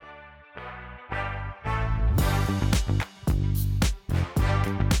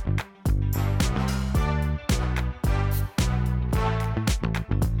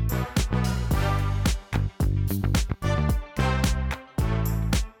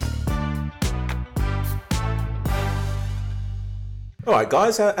All right,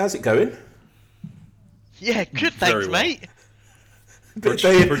 guys, how's it going? Yeah, good, thanks, well. mate.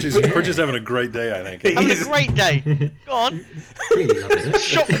 Purchase having a great day, I think. Having a great day. Go on. Really loving it.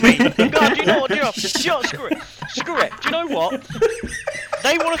 Shock me. Go on, do you know what? Screw it. Screw it. Do you know what?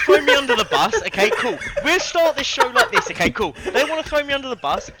 They want to throw me under the bus. Okay, cool. We'll start this show like this. Okay, cool. They want to throw me under the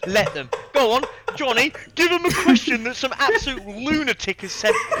bus. Let them. Go on, Johnny. Give them a question that some absolute lunatic has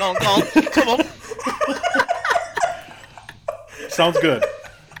said. Go on, come on. Sounds good.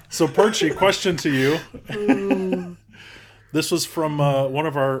 So, Perchy, question to you. This was from one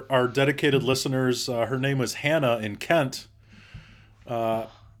of our dedicated listeners. Her name was Hannah in Kent.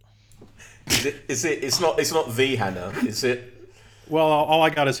 It's not the Hannah, is it? Well, all I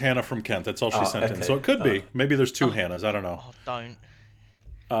got is Hannah from Kent. That's all she sent in. okay. So it could be. Maybe there's two Hannahs. I don't know. Oh, don't.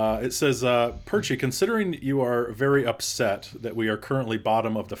 It says, Perchy, considering you are very upset that we are currently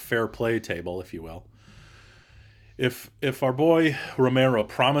bottom of the fair play table, if you will, if our boy Romero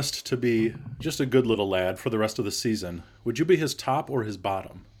promised to be just a good little lad for the rest of the season, would you be his top or his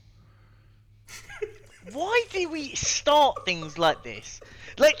bottom? Why do we start things like this?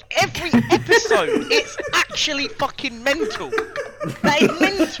 Like, every episode, it's actually fucking mental. That is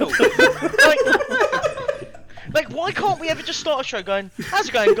mental. Like, why can't we ever just start a show going, how's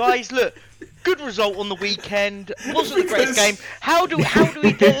it going, guys? Look, good result on the weekend. Wasn't the greatest game. How do we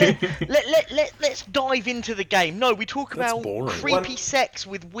let's dive into the game. No, we talk about creepy sex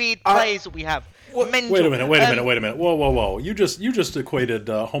with weird players that we have. Mental. Wait a minute. Whoa. You just equated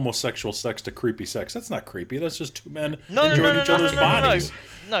homosexual sex to creepy sex. That's not creepy. That's just two men enjoying each other's bodies.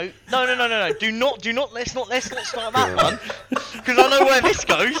 No. Do not. Let's not start that one, because I know where this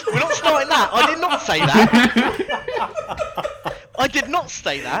goes. We're not starting that. I did not say that. I did not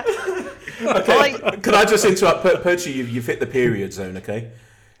say that. Okay. Can I just interrupt, Perchy? You've hit the period zone. Okay.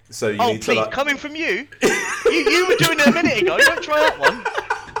 So you need please, to coming from you. You were doing it a minute ago. Don't try that one.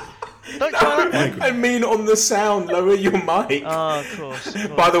 Don't try that one. I mean, on the sound, lower your mic. Oh, of course.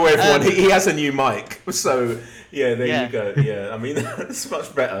 By the way, everyone, he has a new mic. So, yeah, there you go. Yeah, I mean, that's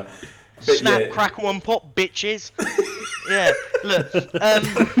much better. But, Snap, crackle, and pop, bitches. Yeah, look, I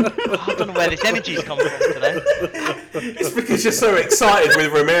don't know where this energy's come from today. It's because you're so excited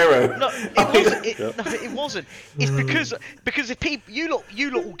with Romero. No, it wasn't. It's because if people, you lot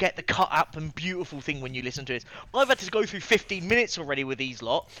will get the cut up and beautiful thing when you listen to this. I've had to go through 15 minutes already with these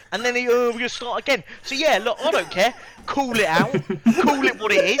lot, and then we're gonna start again. So yeah, look, I don't care. Call it out. Call it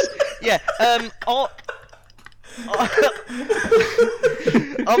what it is. Yeah.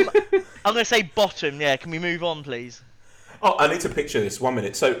 I'm gonna say bottom. Yeah, can we move on, please? Oh, I need to picture this. 1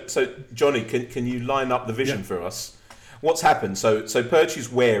 minute. So Johnny, can you line up the vision for us? What's happened? So Perchy's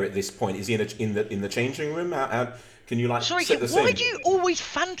where at this point? Is he in the changing room? How can you Sorry, set the scene? why do you always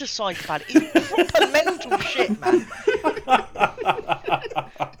fantasize about it? It's proper mental shit, man.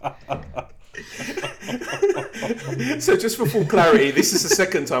 So just for full clarity, this is the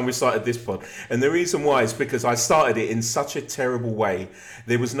second time we started this pod, and the reason why is because I started it in such a terrible way.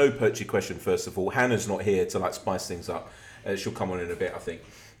 There was no Perchy question, first of all. Hannah's not here to spice things up. She'll come on in a bit, I think.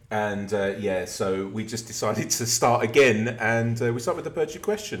 And so we just decided to start again, and we start with the Perchy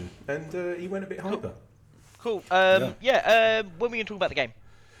question, and he went a bit hyper. Cool. When are we gonna talk about the game?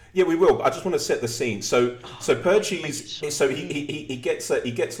 Yeah, we will. I just want to set the scene. So Perchy's. So he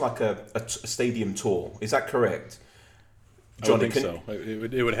gets like a stadium tour. Is that correct? Johnny, I think so.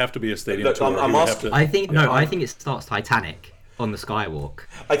 It would have to be a stadium tour. I'm asking. I think it starts Titanic on the Skywalk.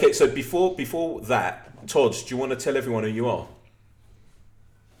 Okay, so before that, Todd, do you want to tell everyone who you are?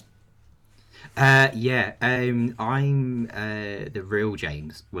 I'm the real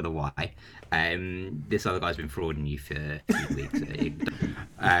James with a Y. This other guy's been frauding you for a few weeks.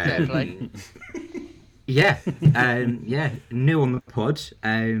 Fair play. New on the pod.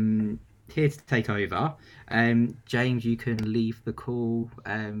 Here to take over. James, you can leave the call.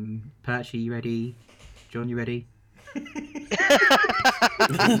 Perchy, you ready? John, you ready? I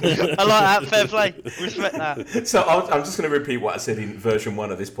like that. Fair play. Respect that. So I'm just going to repeat what I said in version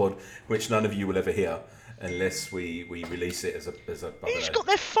 1 of this pod, which none of you will ever hear unless we release it as a. Who's got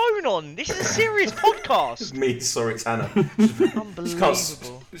their phone on? This is a serious podcast. Me, sorry, it's Hannah.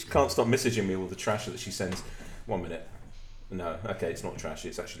 Unbelievable. She can't stop messaging me all the trash that she sends. 1 minute. No, okay, it's not trash.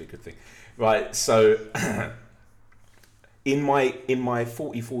 It's actually a good thing. Right, so in my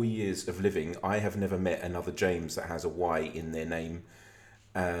 44 years of living, I have never met another James that has a Y in their name.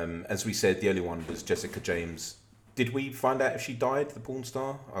 As we said, the only one was Jessica James. Did we find out if she died, the porn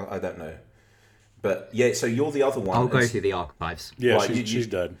star? I don't know. But yeah, so you're the other one. I'll go through the archives. Yeah, right, she's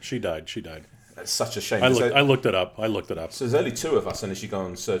dead. She died. That's such a shame. I looked it up. So there's only 2 of us unless you go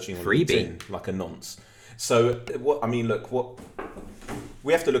on searching on LinkedIn like a nonce. So what I mean, look, what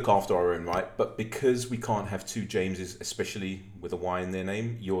we have to look after our own, right? But because we can't have two Jameses, especially with a Y in their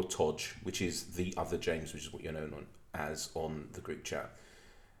name, you're Todge, which is the other James, which is what you're known as on the group chat.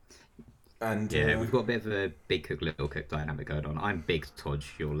 And Yeah, we've got a bit of a big cook, little cook dynamic going on. I'm big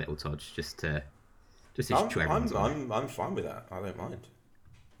Todge, you're little Todge, just to show everyone's on. I'm fine with that. I don't mind.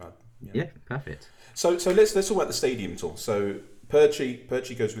 Yeah, perfect. So let's talk about the stadium tour. So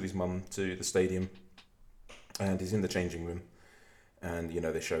Perchy goes with his mum to the stadium, and he's in the changing room, and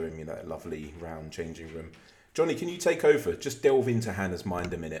they show him that lovely round changing room. Johnny, can you take over? Just delve into Hannah's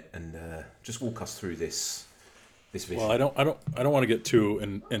mind a minute and just walk us through this vision. Well, I don't want to get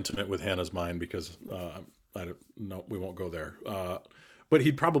too intimate with Hannah's mind because we won't go there. But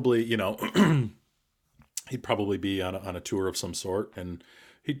he'd probably he'd probably be on a tour of some sort, and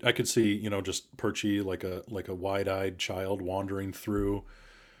I could see just Perchy like a wide-eyed child wandering through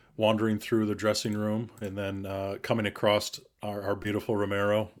the dressing room, and then coming across our beautiful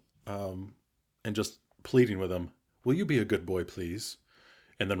Romero, and just pleading with him, "Will you be a good boy, please?"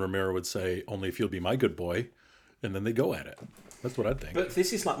 And then Romero would say, "Only if you'll be my good boy," and then they go at it. That's what I think. But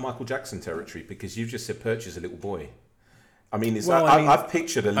this is like Michael Jackson territory because you've just said Perch is a little boy. I mean, I've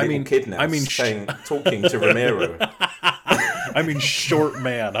pictured a little kid now talking to Romero. I mean, short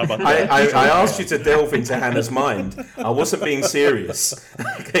man. How about I that? I asked you to delve into Hannah's mind. I wasn't being serious.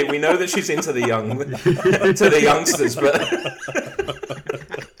 Okay, we know that she's into the youngsters, but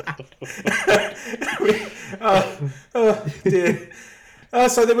oh dear.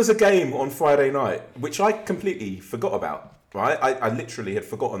 So there was a game on Friday night, which I completely forgot about. Right, I literally had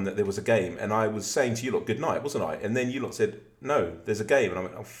forgotten that there was a game, and I was saying to you lot, good night, wasn't I? And then you lot said, no, there's a game, and I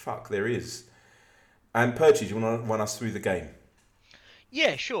went, oh fuck, there is. And Perchy, do you want to run us through the game?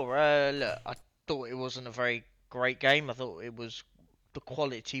 Yeah, sure. Look, I thought it wasn't a very great game. I thought the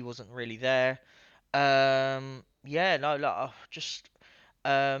quality wasn't really there. Yeah, no, look, I just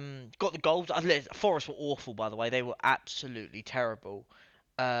got the goals. Forest were awful, by the way. They were absolutely terrible.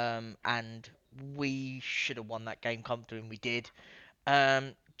 And we should have won that game comfortably, and we did.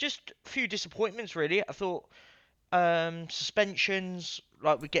 Just a few disappointments, really. I thought suspensions,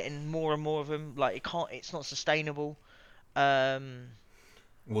 like we're getting more and more of them. Like it's not sustainable.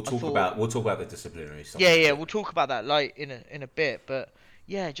 We'll talk about the disciplinary stuff. Yeah, we'll talk about that like in a bit. But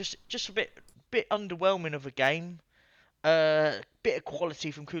yeah, just a bit underwhelming of a game. Bit of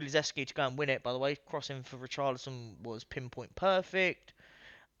quality from Kulizeski to go and win it. By the way, crossing for Richarlison was pinpoint perfect.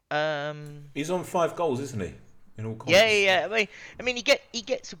 He's on 5 goals, isn't he? In all contests. Yeah. I mean, he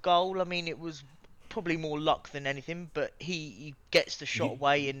gets a goal. I mean, it was probably more luck than anything, but he gets the shot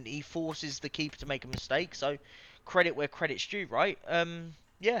away and he forces the keeper to make a mistake. So credit where credit's due, right?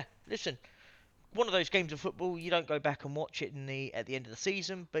 Yeah. Listen, one of those games of football you don't go back and watch it at the end of the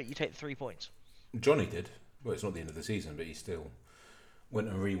season, but you take the 3 points. Johnny did. Well, it's not the end of the season, but he still went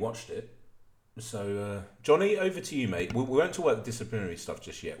and rewatched it. So, Johnny, over to you, mate. We won't talk about the disciplinary stuff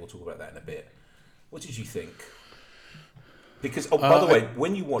just yet. We'll talk about that in a bit. What did you think? Because, by the way,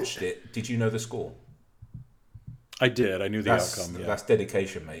 when you watched it, did you know the score? I did. I knew the outcome. Yeah. That's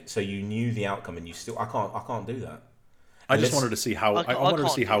dedication, mate. So you knew the outcome, and you still. I can't do that. I just wanted to see how. I wanted to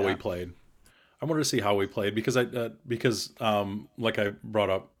see how we played. I wanted to see how we played because like I brought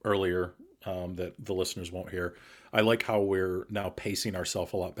up earlier, that the listeners won't hear. I like how we're now pacing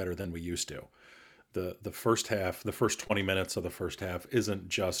ourselves a lot better than we used to. The first half, the first 20 minutes of the first half isn't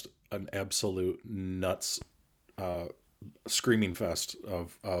just an absolute nuts screaming fest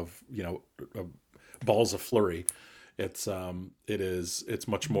of balls of flurry. It's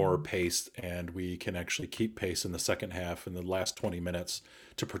much more paced, and we can actually keep pace in the second half in the last 20 minutes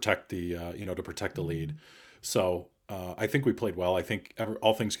to protect the lead. So I think we played well. I think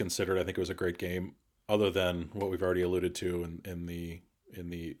all things considered, I think it was a great game, other than what we've already alluded to in the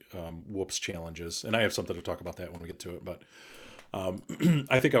whoops challenges. And I have something to talk about that when we get to it. But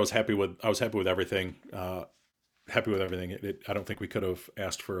I think I was happy with everything. Happy with everything. I don't think we could have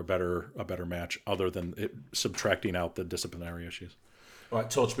asked for a better match, other than it subtracting out the disciplinary issues. All right,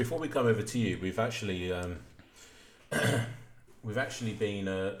 Todge, before we come over to you, we've actually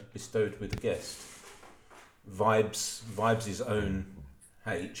been bestowed with a guest. Vibes' own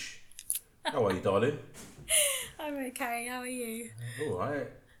H. How are you, darling? I'm okay. How are you? All right.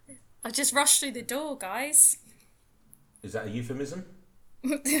 I just rushed through the door, guys. Is that a euphemism?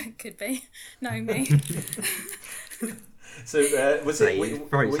 Could be. No, me. So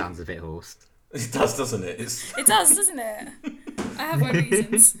throat sounds a bit hoarse. It does, doesn't it? It does, doesn't it? I have my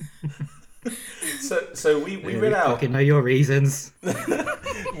reasons. So we read out. Fucking know your reasons.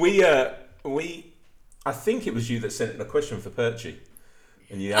 I think it was you that sent in a question for Perchy,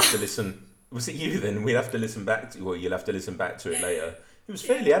 and you have to listen. Was it you then? We'll have to listen back to. Well, you'll have to listen back to it later. He was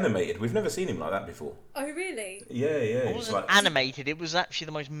fairly animated. We've never seen him like that before. Oh, really? Yeah. It It was wasn't like, animated. It was actually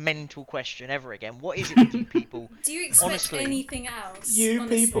the most mental question ever. Again, what is it with you people? Do you expect Honestly. anything else? You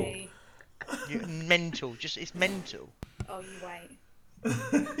honestly? people. Mental. Just it's mental. Oh, you wait.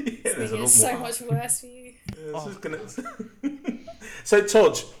 yeah, there's a lot It's so more. much worse for you. This is gonna- So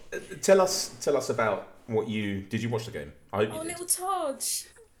Todd, tell us about what you did. You watch the game? I hope you Oh, did. little Todd.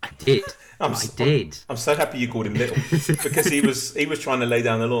 I did. I'm I s- did. I'm so happy you called him little because he was trying to lay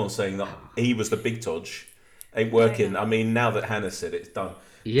down the law and saying that he was the big Todge. Ain't working. I mean, now that Hannah said it, it's done.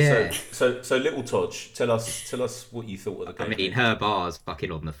 Yeah. So little Todge, tell us what you thought of the I game. mean, her bar's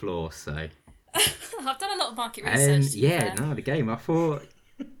fucking on the floor, so. I've done a lot of market research. to be Yeah, fair. no, the game. I thought.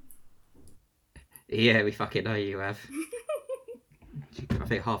 Yeah, we fucking know you have. I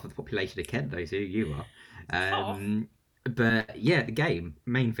think half of the population of Kent knows who you are. But yeah, the game,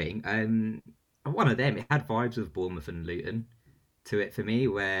 main thing. One of them, it had vibes of Bournemouth and Luton to it for me,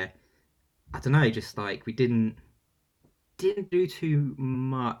 where I don't know, just like we didn't do too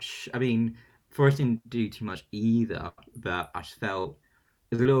much. I mean, Forest didn't do too much either, but I just felt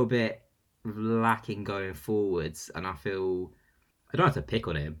it was a little bit lacking going forwards, and I feel I don't have to pick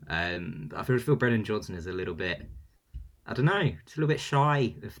on him. I feel Brennan Johnson is a little bit. I don't know, just a little bit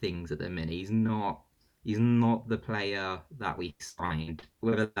shy of things at the minute. He's not. He's not the player that we signed.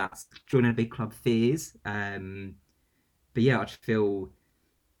 Whether that's joining a big club fears. But yeah, I just feel,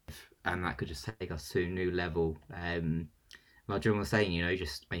 and that could just take us to a new level. Like John was saying, you know,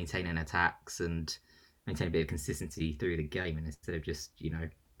 just maintaining attacks and maintain a bit of consistency through the game, and instead of just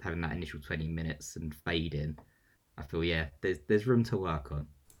having that initial 20 minutes and fading, I feel there's room to work on.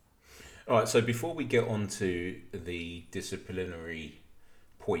 All right. So before we get on to the disciplinary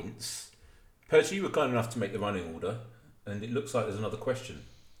points, Percy, you were kind enough to make the running order, and it looks like there's another question.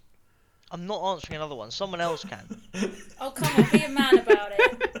 I'm not answering another one. Someone else can. Oh, come on, be a man about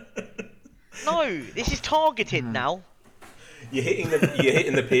it. No, this is targeted now. You're hitting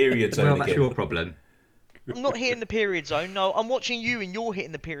the period zone Well, again. that's your problem. I'm not hitting the period zone. No, I'm watching you and you're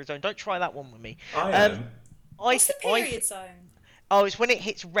hitting the period zone. Don't try that one with me. I am. What's the period zone? Oh, it's when it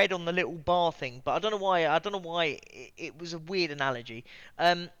hits red on the little bar thing. But I don't know why. It was a weird analogy.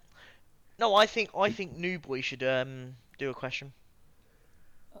 No, I think New Boy should do a question.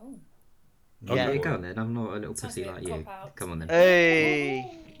 Oh. Okay. Yeah. There you go then. I'm not a little Sounds pussy a bit like you. cop-out. Come on then.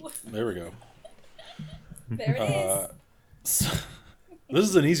 Hey. Oh, There we go. there it is. This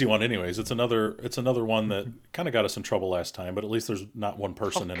is an easy one, anyways. It's another one that kind of got us in trouble last time, but at least there's not one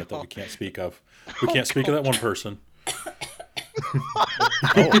person in it that we can't speak of. We can't speak of that one person.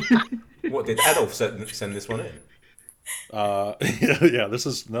 What did Adolf send this one in? Yeah. This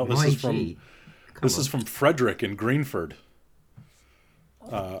is YG. from Frederick in Greenford.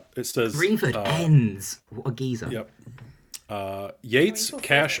 It says Greenford ends. What a geezer. Yep. Yates,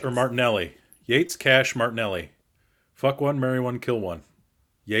 Cash, or Martinelli? Yates, Cash, Martinelli. Fuck one, marry one, kill one.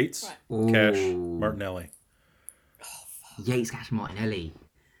 Yates, Cash, Ooh. Martinelli. Yates, Cash, Martinelli.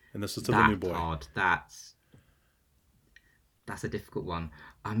 And this is to the new boy. Hard. That's a difficult one.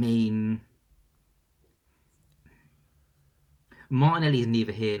 I mean, Martinelli's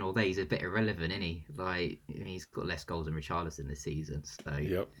neither here nor there. He's a bit irrelevant, isn't he? Like, I mean, he's got less goals than Richarlison this season. So,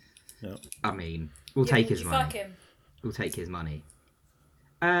 Yep. I mean, we'll Yeah, take would his you money. fuck him? We'll take his money.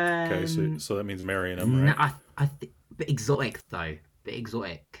 Okay, so that means marrying him, No, right? I think bit exotic though. Bit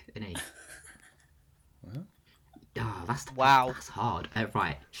exotic, isn't he? Oh, that's hard.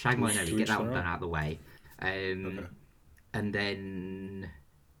 Right, Shag Martinelli, to get each that one their done own. out of the way. Okay. And then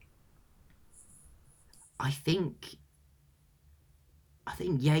I think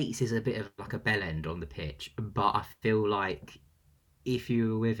Yates is a bit of like a bell end on the pitch, but I feel like if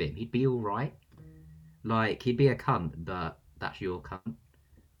you were with him, he'd be all right. Like he'd be a cunt, but that's your cunt.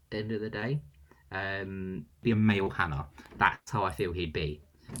 End of the day, be a male Hannah. That's how I feel he'd be.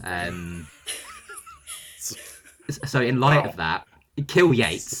 So in light of that, kill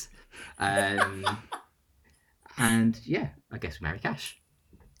Yates, and yeah, I guess we marry Cash.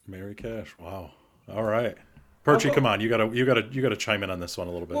 Marry Cash. Wow. All right. Perchy, come on. You gotta chime in on this one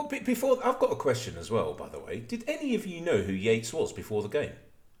a little bit. Well, before I've got a question as well. By the way, did any of you know who Yates was before the game?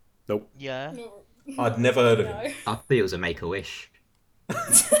 Nope. Yeah. No. I'd never heard of him. No. I thought it was a Make-A-Wish.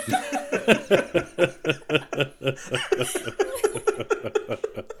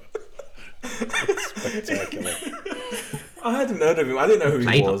 Spectacular. I hadn't heard of him. I didn't know who he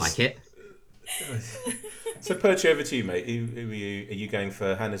Played was. like it. So, Perchy, over to you, mate. Who are you? Are you going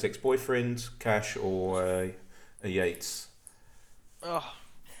for Hannah's ex-boyfriend, Cash, or a Yates? Oh.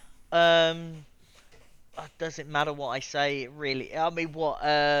 doesn't matter what I say. It really. I mean, what?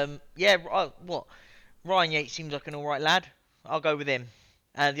 Yeah. What? Ryan Yates seems like an all right lad. I'll go with him.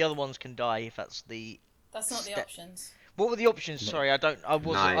 And the other ones can die if that's the That's not the step. options. What were the options? No. Sorry, I don't. I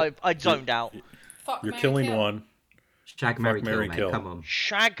wasn't. No. I You're, zoned out. Fuck, you're marry, killing kill. one. Shag, Fuck, marry, kill, marry, mate. kill. Come on.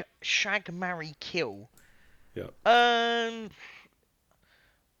 Shag, marry, kill. Yep.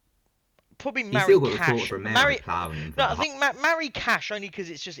 Probably He's marry still got the thought Cash. of Romero Marry. ploughing him for No, the I think marry Cash only because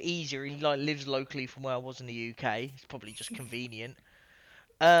it's just easier. He like lives locally from where I was in the UK. It's probably just convenient.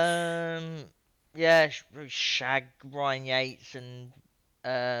 Um, yeah, shag Ryan Yates and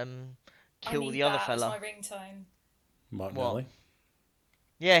I kill need the other that as fella. my ringtone. What? Martinelli.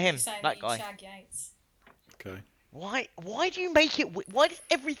 Yeah, You him. saying That you guy. shag Yates. Okay. Why do you make it? Why does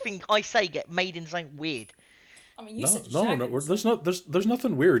everything I say get made in something weird? I mean, you No, said you no, shag no. him, There's not. There's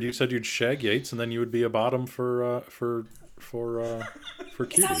nothing weird. You said you'd shag Yates, and then you would be a bottom for Is that what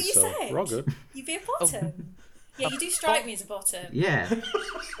cuties. you So said? we're all good. You'd be a bottom. Yeah, you do strike me as a bottom. Yeah. Yeah.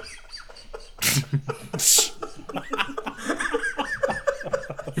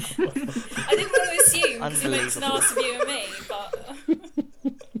 I didn't want to assume because you looked an Unbelievable. arse of you and me, but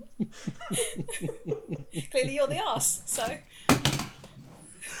clearly you're the arse. So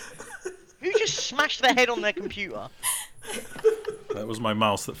Who just smashed their head on their computer? That was my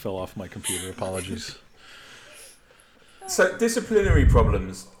mouse that fell off my computer. Apologies. So disciplinary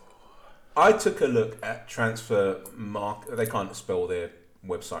problems. I took a look at Transfermarkt. They can't spell their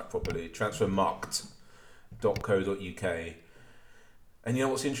website properly. Transfermarkt.co.uk. And you know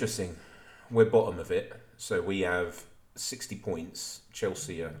what's interesting? We're bottom of it. So we have 60 points.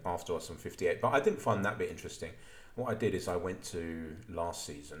 Chelsea are after us on 58. But I didn't find that bit interesting. What I did is I went to last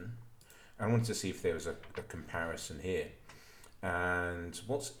season. I wanted to see if there was a comparison here. And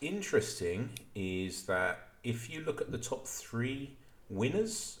what's interesting is that if you look at the top three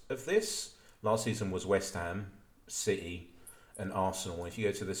winners of this, last season was West Ham, City, and Arsenal. And if you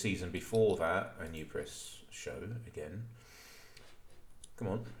go to the season before that, and you press show again, come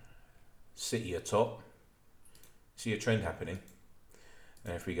on, City are top. See a trend happening.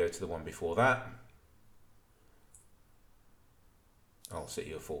 And if we go to the one before that, oh,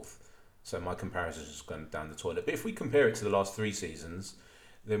 City are fourth. So my comparison is just going down the toilet. But if we compare it to the last three seasons,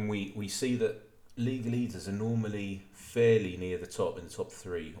 then we see that league leaders are normally fairly near the top, in the top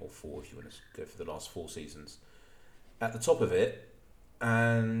 3 or 4 if you want to go for the last 4 seasons. At the top of it,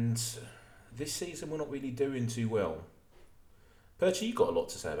 and this season we're not really doing too well. Perchi, you got a lot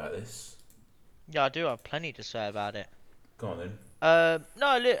to say about this. Yeah, I do have plenty to say about it. Go on then.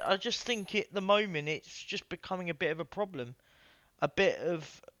 No, look, I just think at the moment it's just becoming a bit of a problem. A bit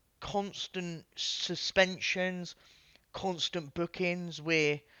of constant suspensions, constant bookings.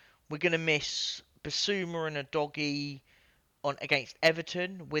 We're gonna miss Basuma and a doggy on against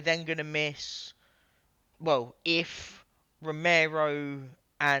Everton. We're then gonna miss, well, if Romero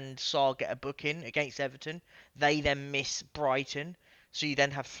and Sarr get a booking against Everton, they then miss Brighton. So you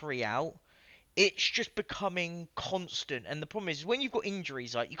then have 3 out. It's just becoming constant, and the problem is when you've got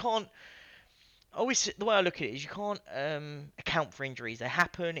injuries, like you can't. Always the way I look at it is you can't account for injuries. They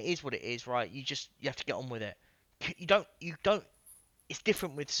happen. It is what it is, right? You have to get on with it. You don't. It's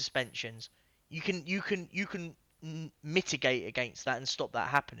different with suspensions. You can mitigate against that and stop that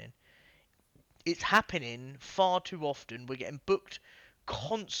happening. It's happening far too often. We're getting booked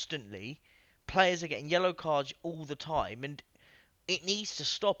constantly. Players are getting yellow cards all the time, and it needs to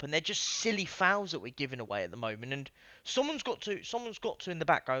stop. And they're just silly fouls that we're giving away at the moment. And someone's got to in the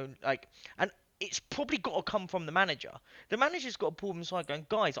background, like, and it's probably got to come from the manager. The manager's got to pull them aside, going,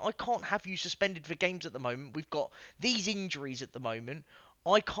 guys, I can't have you suspended for games at the moment. We've got these injuries at the moment.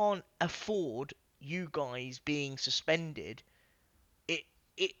 I can't afford you guys being suspended.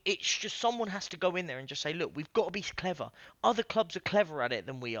 It's just someone has to go in there and just say, look, we've got to be clever. Other clubs are clever at it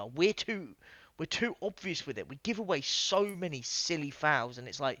than we are. We're too obvious with it. We give away so many silly fouls, and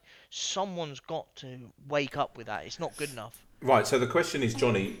it's like someone's got to wake up with that. It's not good enough. Right, so the question is,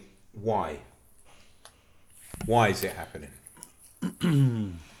 Johnny, why? Why is it happening?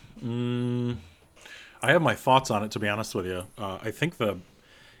 I have my thoughts on it, to be honest with you. I think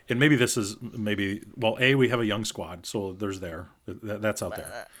and maybe this is well, we have a young squad, so that's out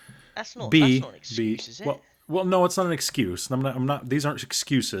there. That's not B, an excuse, is it? Well, no, it's not an excuse. I'm not. These aren't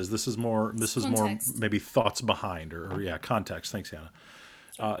excuses. This is more Context. maybe thoughts behind, or yeah, context. Thanks,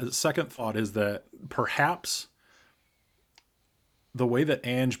 Hannah. Second thought is that perhaps the way that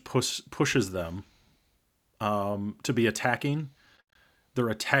Ange pushes them to be attacking, they're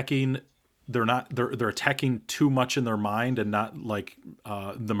attacking they're attacking too much in their mind, and not like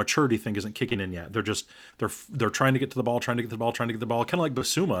the maturity thing isn't kicking in yet. They're trying to get to the ball, trying to get to the ball, trying to get to the ball. Kind of like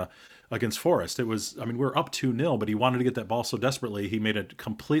Basuma against Forest. It was, I mean, we were up 2-0, but he wanted to get that ball so desperately. He made a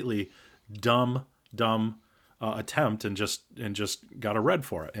completely dumb attempt and just got a red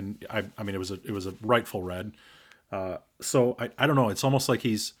for it. And I mean, it was a rightful red. So I don't know. It's almost like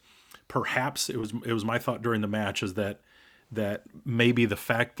he's, perhaps it was my thought during the match is that maybe the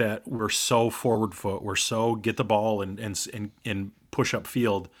fact that we're so forward foot, we're so get the ball and push up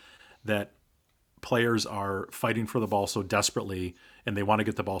field, that players are fighting for the ball so desperately, and they want to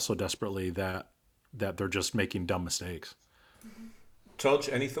get the ball so desperately that they're just making dumb mistakes. Todge,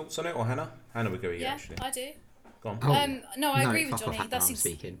 any thoughts on it, or Hannah? Hannah would go with you, Yeah, actually. I do. Go on. No, I agree with fuck off, Johnny. Hannah, That's I'm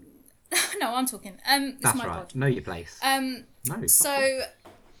speaking. No, I'm talking. It's That's my right. pod. Know your place. No. fuck off. So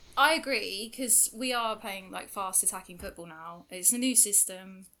I agree, because we are playing like fast attacking football now. It's a new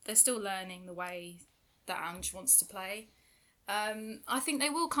system. They're still learning the way that Ange wants to play. I think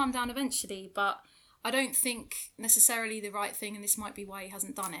they will calm down eventually, but I don't think necessarily the right thing, and this might be why he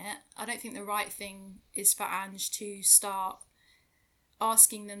hasn't done it, I don't think the right thing is for Ange to start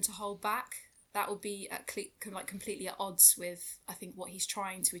asking them to hold back. That will be completely at odds with, I think, what he's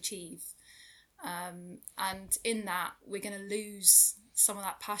trying to achieve. And in that, we're going to lose some of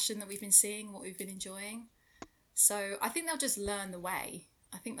that passion that we've been seeing, what we've been enjoying. So I think they'll just learn the way.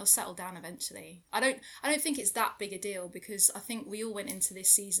 I think they'll settle down eventually. I don't think it's that big a deal, because I think we all went into this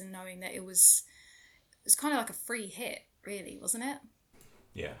season knowing that it was kind of like a free hit, really, wasn't it?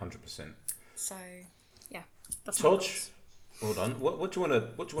 Yeah, 100%. So yeah, that's my Todge, thoughts. hold on. What do you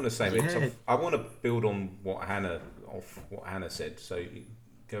want to say? Because Yeah. I want to build on what Hannah said. So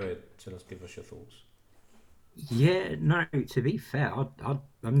go ahead, give us your thoughts. Yeah, no, to be fair,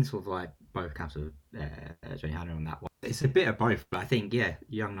 I'm sort of like both camps of Johnny Hannah on that one. It's a bit of both, but I think, yeah,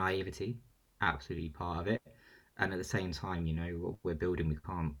 young naivety, absolutely part of it. And at the same time, you know, what we're building, we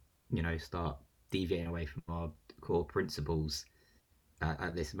can't, you know, start deviating away from our core principles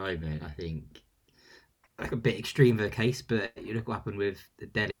at this moment. I think, like, a bit extreme of a case, but you look what happened with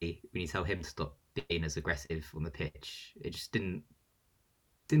Delhi when you tell him to stop being as aggressive on the pitch. It just didn't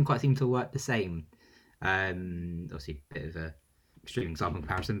quite seem to work the same. Obviously a bit of a extreme example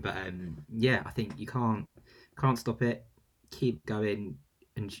comparison, but yeah, I think you can't stop it. Keep going,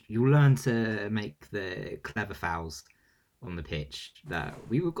 and you'll learn to make the clever fouls on the pitch that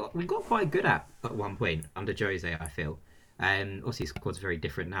we got quite good at one point under Jose, I feel. Obviously, squad's very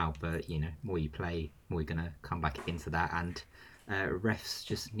different now, but you know, more you play, more you're gonna come back into that, and refs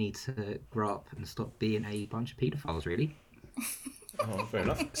just need to grow up and stop being a bunch of paedophiles, really. Oh, fair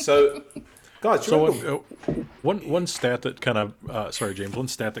enough. So, guys, So one stat that kind of sorry, James, one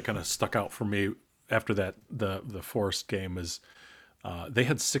stat that kind of stuck out for me after that the Forest game is they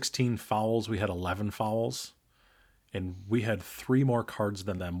had 16 fouls, we had 11 fouls, and we had 3 more cards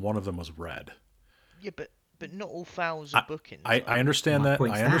than them. One of them was red. Yeah, but not all fouls are bookings. I understand My that.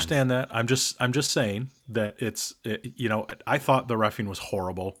 point I stands. understand that. I'm just saying that you know, I thought the reffing was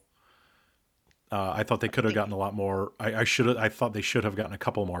horrible. I thought they could have gotten a lot more. I thought they should have gotten a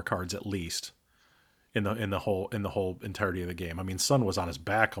couple more cards at least in the whole entirety of the game. I mean, Son was on his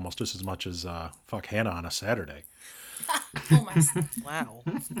back almost just as much as fuck Hannah on a Saturday. Almost. Wow.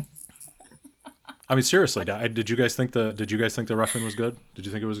 I mean, seriously, did you guys think the reffing was good? Did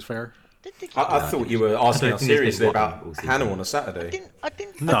you think it was fair? I thought you were asking don't us think it's seriously been about watching all Hannah season. on a Saturday.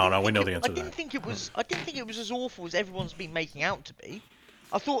 No, we know the answer to I didn't that. think it was. I didn't think it was as awful as everyone's been making out to be.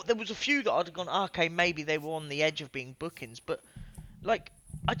 I thought there was a few that I'd have gone, okay, maybe they were on the edge of being bookings, but like,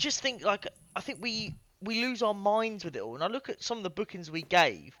 I just think I think we lose our minds with it all. And I look at some of the bookings we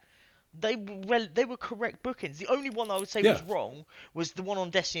gave. They were correct bookings. The only one I would say was wrong was the one on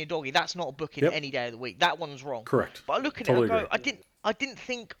Destiny Doggy. That's not a booking any day of the week. That one's wrong. Correct. But I look at Totally it, I go, agree. I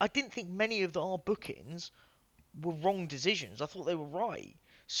didn't think many of our bookings were wrong decisions. I thought they were right.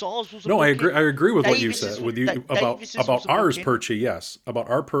 SARS was a No, I booking. agree. I agree with what you Davis's said. was- With you Davis's was about a ours, booking. Perchy. Yes, about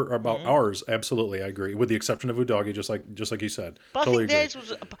ours, absolutely, I agree. With the exception of Udagi, just like you said. But Totally I think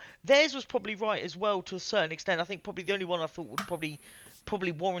agree. theirs was probably right as well to a certain extent. I think probably the only one I thought would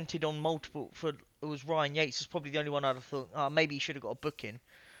probably warranted on multiple for it was Ryan Yates. Was probably the only one I'd have thought maybe he should have got a booking.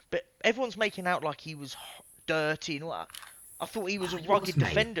 But everyone's making out like he was dirty and all that. I thought he was a rugged mate.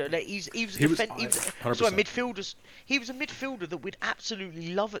 defender. Like he was a 100%. midfielder. He was a midfielder that we'd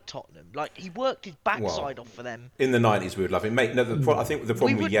absolutely love at Tottenham. Like he worked his backside off for them. In the 90s, we would love him, mate. No, I think the problem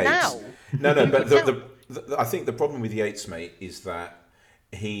We with would Yates. now. No, but would I think the problem with Yates, mate, is that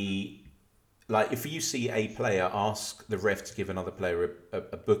he, like, if you see a player ask the ref to give another player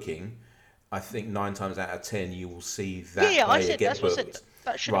a booking, I think 9 times out of 10 you will see that Yeah, I player said get that's what I booked. said.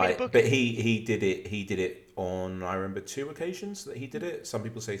 That should have been a Right, booking. but he did it on, I remember, 2 occasions that he did it. Some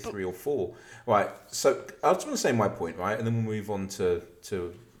people say 3 or 4. Right, so I was going to say my point, right, and then we'll move on to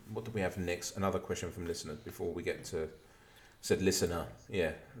what do we have next? Another question from listener before we get to said listener.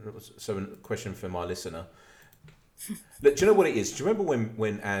 Yeah, so a question from our listener. Look, do you know what it is? Do you remember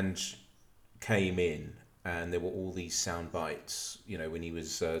when Ange came in and there were all these sound bites? You know, when he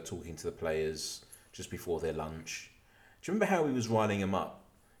was talking to the players just before their lunch. Do you remember how he was riling them up?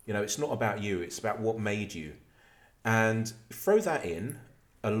 You know, it's not about you, it's about what made you. And throw that in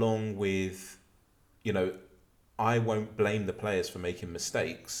along with, you know, I won't blame the players for making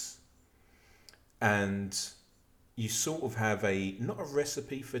mistakes. And you sort of have not a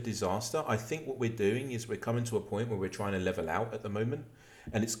recipe for disaster. I think what we're doing is we're coming to a point where we're trying to level out at the moment.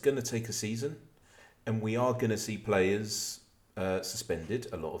 And it's going to take a season. And we are going to see players suspended,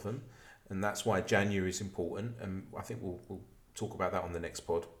 a lot of them. And that's why January is important, and I think we'll talk about that on the next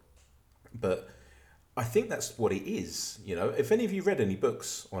pod. But I think that's what it is. You know, if any of you read any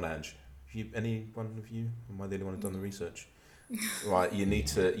books on Ange, any one of you, am I the only one who's done the research? Right, you need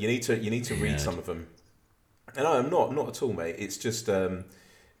to read some of them. And I'm not at all, mate. It's just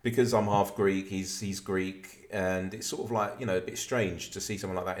because I'm half Greek, he's Greek, and it's sort of like, you know, a bit strange to see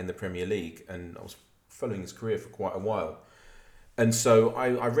someone like that in the Premier League. And I was following his career for quite a while. And so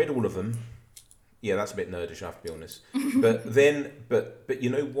I read all of them. Yeah, that's a bit nerdish, I have to be honest. But you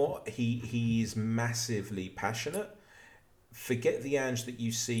know what? He's massively passionate. Forget the Ange that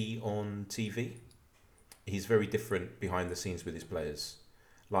you see on TV. He's very different behind the scenes with his players.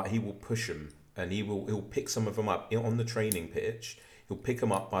 Like, he will push them, and he'll pick some of them up on the training pitch. He'll pick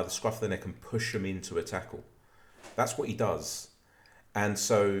them up by the scruff of the neck and push them into a tackle. That's what he does. And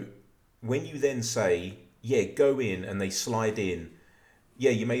so when you then say, yeah, go in, and they slide in.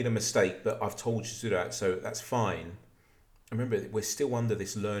 Yeah, you made a mistake, but I've told you to do that, so that's fine. Remember, we're still under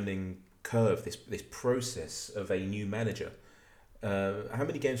this learning curve, this process of a new manager. How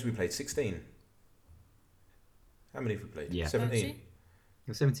many games have we played? 16? How many have we played? Yeah. 17?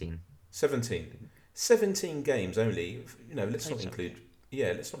 You're 17. 17. 17 games only. You know, let's not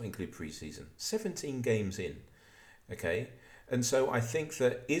include pre-season. 17 games in. Okay? And so I think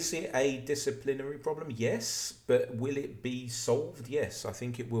that, is it a disciplinary problem? Yes. But will it be solved? Yes, I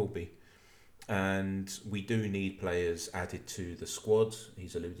think it will be. And we do need players added to the squad.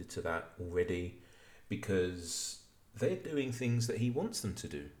 He's alluded to that already, because they're doing things that he wants them to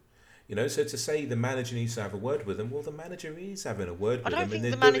do. You know, so to say the manager needs to have a word with them, well, the manager is having a word with them. I don't think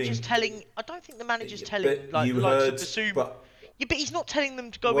the manager's telling like you the likes heard, of Basuma. but Yeah, but he's not telling them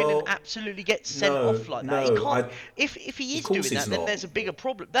to go in and absolutely get sent off like that. He can't. If he is doing that, then there's a bigger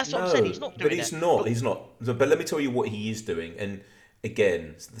problem. That's what I'm saying. He's not doing it. But he's not. But let me tell you what he is doing. And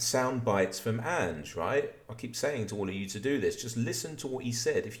again, the sound bites from Ange, right? I keep saying to all of you to do this. Just listen to what he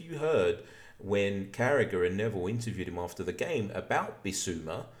said. If you heard when Carragher and Neville interviewed him after the game about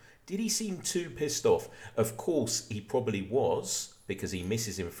Bissouma, did he seem too pissed off? Of course, he probably was, because he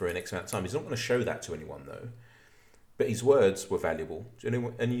misses him for an X amount of time. He's not going to show that to anyone, though. But his words were valuable.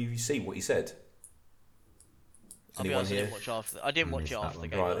 And you see what he said. I'll be honest, I didn't watch it after the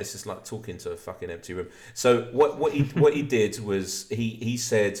game. Right, this is like talking to a fucking empty room. So what he did was he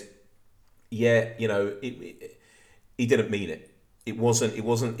said, yeah, you know, he didn't mean it. It wasn't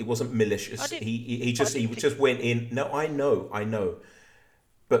malicious. He just went in. No, I know.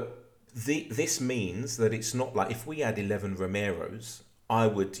 But this means that it's not like, if we had 11 Romeros, I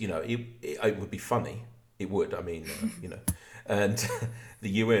would, you know, it would be funny. It would, I mean, you know, and the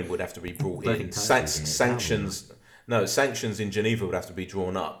UN would have to be brought in. Sanctions in Geneva would have to be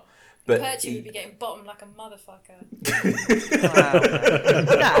drawn up. But Perchy would be getting bottomed like a motherfucker.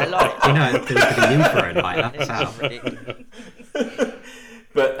 Nah, like, You know, it could be you for it, like, that's how. ridiculous.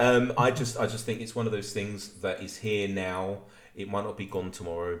 But I just think it's one of those things that is here now. It might not be gone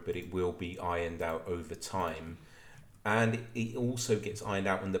tomorrow, but it will be ironed out over time. And it also gets ironed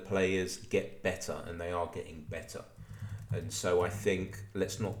out when the players get better, and they are getting better. And so I think,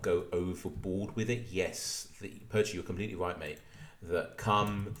 let's not go overboard with it. Yes, Percy, you're completely right, mate. That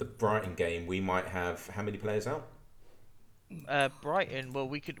come the Brighton game, we might have how many players out? Brighton. Well,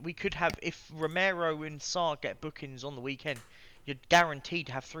 we could have, if Romero and Sarr get bookings on the weekend, you're guaranteed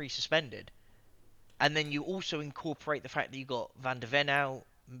to have 3 suspended. And then you also incorporate the fact that you got Van de Ven out,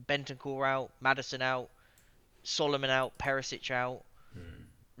 Bentancur out, Maddison out, Solomon out, Perisic out.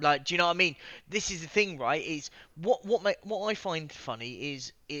 Like, do you know what I mean? This is the thing, right? Is what I find funny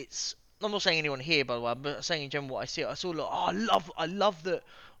is I'm not saying anyone here, by the way, but saying in general what I see. I saw, like, I love that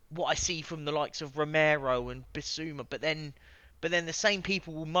what I see from the likes of Romero and Bissouma, but then but then the same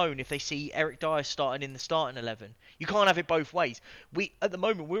people will moan if they see Eric Dyer starting in the starting 11. You can't have it both ways. At the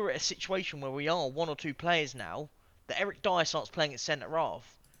moment, we're at a situation where we are 1 or 2 players now that Eric Dyer starts playing at centre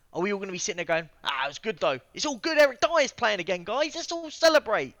half. Are we all going to be sitting there going, it was good though. It's all good, Eric Dyer's playing again, guys. Let's all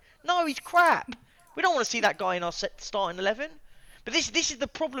celebrate. No, he's crap. We don't want to see that guy in our starting 11. But this is the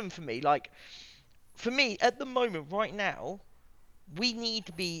problem for me. Like, for me, at the moment, right now, we need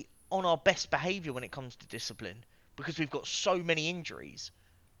to be on our best behaviour when it comes to discipline because we've got so many injuries.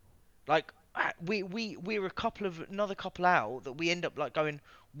 Like, we're another couple out that we end up like going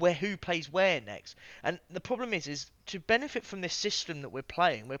who plays where next. And the problem is to benefit from this system that we're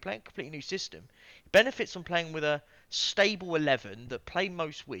playing a completely new system. It benefits from playing with a stable 11 that play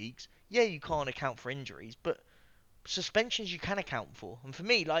most weeks. Yeah, you can't account for injuries, but suspensions you can account for. And for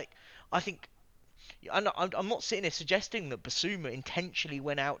me, like, I think I'm not sitting here suggesting that Basuma intentionally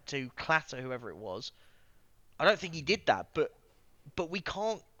went out to clatter whoever it was. I don't think he did that, but we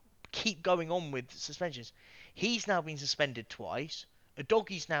can't keep going on with suspensions. He's now been suspended twice.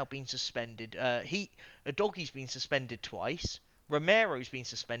 Udogi's now been suspended. Udogi's been suspended twice. Romero's been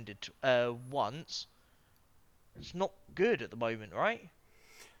suspended once. It's not good at the moment, right?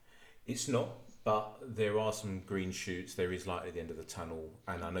 It's not, but there are some green shoots. There is light at the end of the tunnel,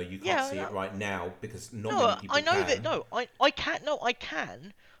 and I know you can't see it right now because not many people I know can. that. No, I can't. No, I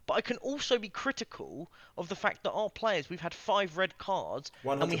can. But I can also be critical of the fact that our players, we've had 5 red cards,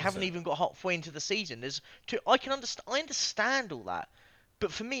 100%. and we haven't even got halfway into the season. I understand all that,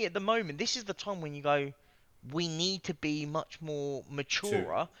 but for me at the moment, this is the time when you go, we need to be much more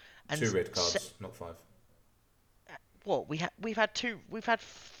mature. Two red cards, not 5. What we've had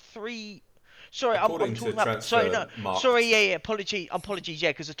 3. Sorry, According I'm talking to about. Sorry, no. marked. Sorry, yeah. Apologies. Yeah,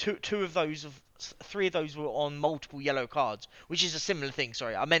 because 3 of those were on multiple yellow cards, which is a similar thing.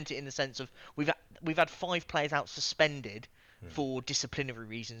 Sorry, I meant it in the sense of we've had 5 players out suspended for disciplinary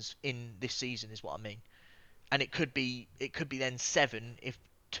reasons in this season, is what I mean. And it could be then 7 if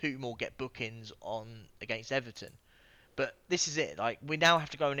 2 more get bookings on against Everton. But this is it. Like, we now have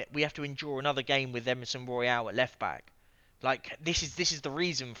to go and we have to endure another game with Emerson Royale at left back. Like, this is the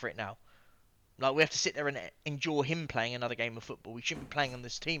reason for it now. Like, we have to sit there and endure him playing another game of football. We shouldn't be playing on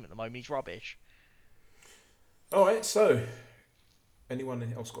this team at the moment. He's rubbish. All right, so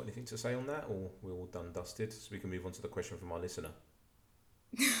anyone else got anything to say on that, or we're all done dusted? So we can move on to the question from our listener.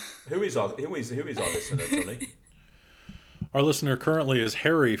 Who is our listener, Johnny? Our listener currently is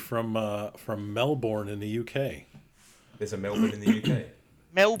Harry from Melbourne in the UK. There's a Melbourne in the UK.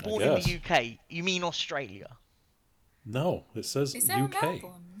 Melbourne in the UK? You mean Australia? No, it says Is there UK. a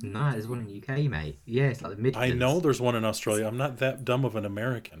Melbourne? No, there's one in the UK, mate. Yeah, it's like the Midlands. I know there's one in Australia. I'm not that dumb of an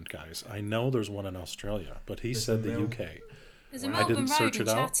American, guys. I know there's one in Australia, but he said the UK. There's a I Melbourne didn't Road search in it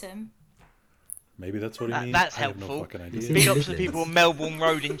out. Chatham. Maybe that's what he means. That's I have helpful. no fucking idea. Big up to the people on Melbourne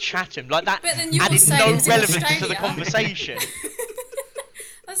Road in Chatham. Like, that But then you're added saying no it's in relevance to the Australia. conversation.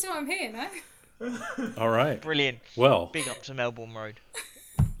 That's why I'm here, no? All right. Brilliant. Well, Big up to Melbourne Road.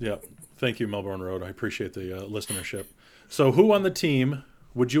 yeah. Thank you, Melbourne Road. I appreciate the listenership. So, who on the team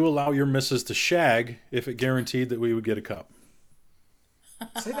would you allow your missus to shag if it guaranteed that we would get a cup?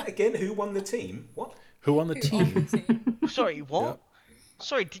 Say that again. Who won the team? What? Who on the team? Sorry, what? Yeah.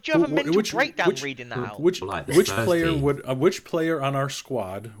 Sorry, did you have a mental breakdown which- reading that out? Which Like the which first player team. which player on our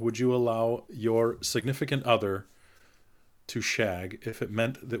squad would you allow your significant other to shag if it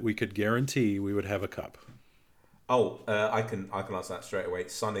meant that we could guarantee we would have a cup? Oh, I can answer that straight away.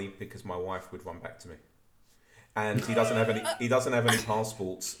 It's Sonny, because my wife would run back to me, and he doesn't have any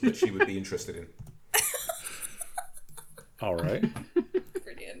passports that she would be interested in. All right.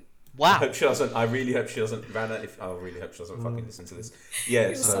 Brilliant. Wow. I hope she doesn't. I really hope she doesn't. Rana, I really hope she doesn't fucking listen to this. Yeah.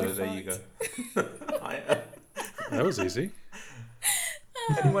 You're So so there you go. That was easy.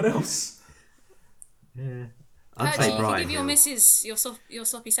 Anyone else? Yeah. I'd Percy, say you Brian. can give your Hill. missus your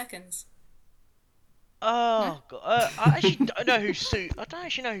sloppy seconds. Oh God! I actually don't know who Sue. I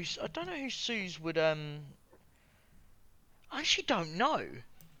don't know who Sue's would. I actually don't know.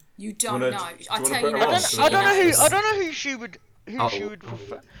 You don't wanna- know. do you I wanna tell put you her now. on? I don't know who she would. Who Oh. she would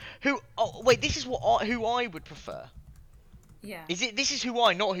prefer. Who? Oh wait, this is who I would prefer. Yeah. Is it? This is who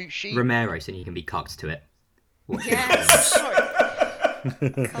I, not who she. Romero, so you can be cocked to it. Yes. Sorry.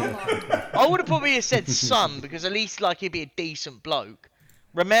 Come on. I would have probably said Son because at least like he'd be a decent bloke.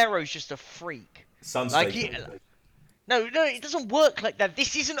 Romero's just a freak. Sun's Like fake. no, it doesn't work like that.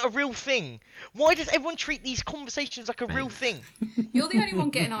 This isn't a real thing. Why does everyone treat these conversations like a real thing? You're the only one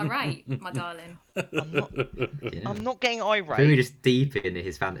getting irate, my darling. Yeah. I'm not getting Maybe irate. just deep into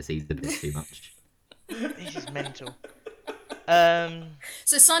his fantasies a bit too much. This is mental.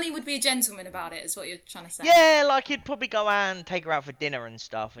 So Sonny would be a gentleman about it, is what you're trying to say. Yeah, like he'd probably go out and take her out for dinner and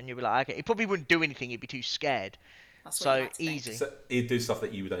stuff, and you'd be like, okay. He probably wouldn't do anything. He'd be too scared. That's what you So like to think. easy. So he'd do stuff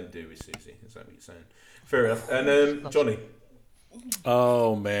that you don't do with Susie. Is that what you're saying? Fair enough. And Johnny.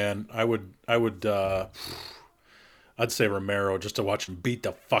 Oh man, I'd say Romero just to watch him beat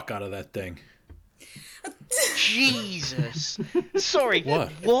the fuck out of that thing. Jesus. Sorry.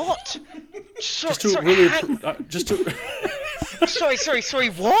 What? What? Just to sorry, really, just to. sorry.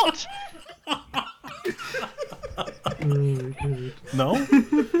 What? No,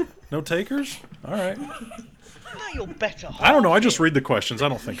 no takers. All right. Now you're better. I don't know. I just read the questions. I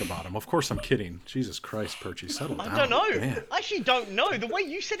don't think about them. Of course, I'm kidding. Jesus Christ, Perchy, settle down. I don't know. Man. I actually don't know. The way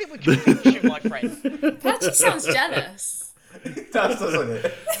you said it would convince you, my friend. Percy sounds jealous. It does, doesn't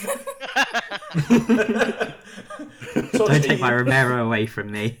it? Don't take my Romero away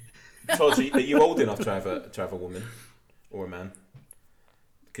from me. Todd, are you old enough to have a woman or a man?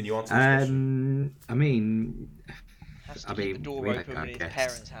 Can you answer this question? I mean, Has to keep the door open in his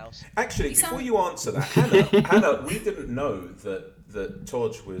parents' house. Actually, before you answer that, Hannah, we didn't know that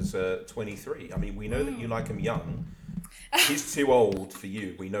Todd was 23. I mean, we know that you like him young. He's too old for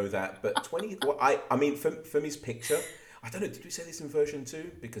you. We know that, but 20. Well, I mean, from his picture, I don't know. Did we say this in version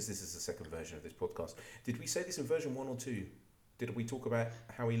 2? Because this is the second version of this podcast. Did we say this in version 1 or 2? Did we talk about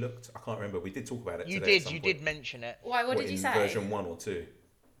how he looked? I can't remember. We did talk about it. You today did. You did mention it. Why? What did you say? Version 1 or 2?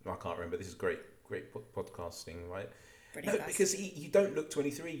 I can't remember. This is great podcasting, right? No, because you don't look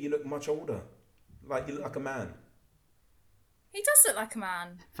 23. You look much older. Like you look like a man. He does look like a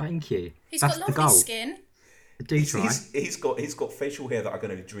man. Thank you. He's That's got the lovely goal. skin. Do try. He's got facial hair that I can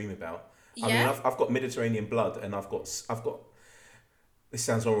only dream about. Yeah. I mean, I've got Mediterranean blood, and I've got. This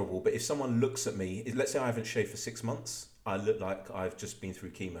sounds horrible, but if someone looks at me, let's say I haven't shaved for 6 months, I look like I've just been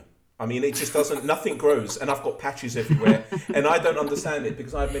through chemo. I mean, it just doesn't. Nothing grows, and I've got patches everywhere, and I don't understand it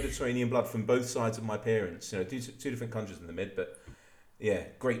because I have Mediterranean blood from both sides of my parents. You know, two different countries in the mid, but yeah,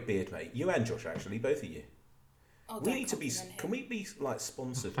 great beard, mate. You and Josh, actually, both of you. Oh, We need to be. Can we be like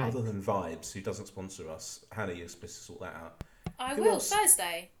sponsored other than Vibes, who doesn't sponsor us? Hannah, you're supposed to sort that out. I Who will else?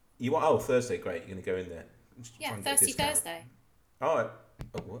 Thursday. You are Thursday. Great, you're gonna go in there. Just try Yeah, and get a Thirsty discount. Thursday. All right.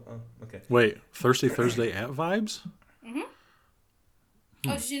 Oh, what? Oh, okay. Wait, Thirsty Thursday at Vibes?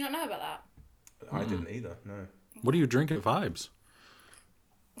 Oh, did you not know about that? I didn't either. No. What do you drink at Vibes?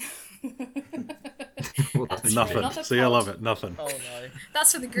 Well, that's Nothing. another See, I pod. love it. Nothing. Oh no.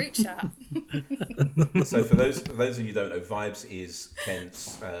 That's for the group chat. So for those of you who don't know, Vibes is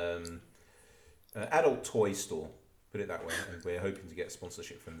Kent's adult toy store. Put it that way, and we're hoping to get a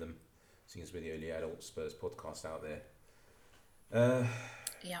sponsorship from them. Seeing as we're the only adult Spurs podcast out there.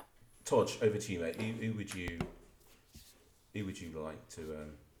 Yeah. Todge, over to you, mate. Who would you like to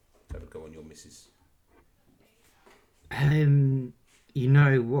have a go on your missus? You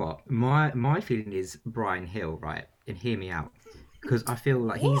know what? My feeling is Brian Hill, right? And hear me out, because I feel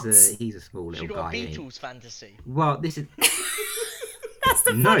like What? he's a small She little got a guy. Ain't he? Beatles fantasy. Well, this is That's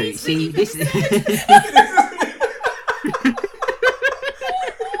the no. funniest See, thing. this is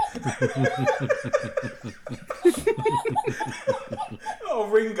Oh,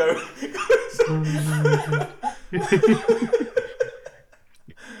 Ringo.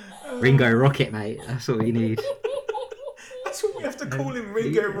 Ringo Rocket, mate. That's what we need. That's what we have to call him,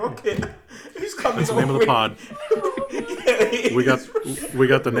 Ringo Rocket. Who's coming? That's the name of the pod. Yeah, We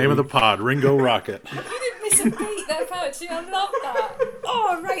got the name of the pod, Ringo Rocket. You didn't miss a beat there, Poetry. I love that.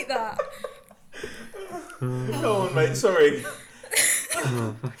 Oh, I rate that. Go on, mate. Sorry.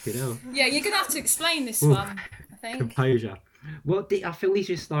 Oh, fucking hell. Yeah, you're going to have to explain this one, I think. Composure. Well, I feel he's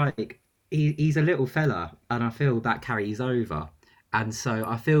just like he's a little fella, and I feel that carries over. And so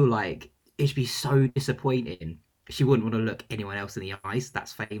I feel like it'd be so disappointing. She wouldn't want to look anyone else in the eyes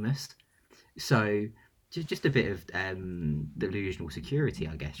that's famous. So just a bit of delusional security,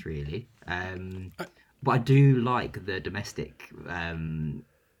 I guess, really. But I do like the domestic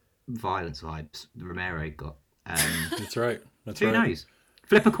violence vibes Romero got. That's right. That's Who right. knows?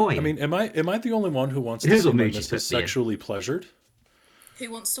 Flip a coin. I mean, am I the only one who wants to Here's see what their Moochie's put missus me in. sexually pleasured?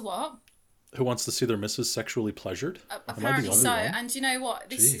 Who wants to what? Who wants to see their missus sexually pleasured? Am I the Apparently only so. one? And you know what?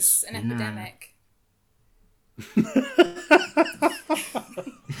 This is an epidemic.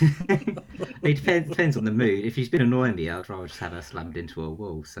 It depends on the mood. If she's been annoying me, I'd rather just have her slammed into a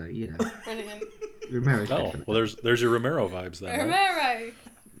wall. So you know, Brilliant. Romero's Oh, different. well, there's your Romero vibes then. Right? Romero.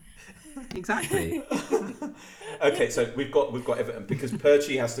 Exactly. Okay, so we've got Everton because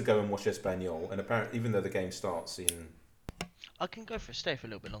Perchy has to go and watch Espanyol, and apparently, even though the game starts in, I can go for a stay for a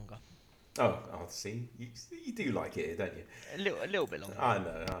little bit longer. oh, see, you do like it, don't you? A little bit longer. I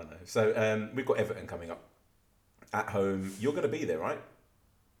know. So we've got Everton coming up, at home. You're going to be there, right?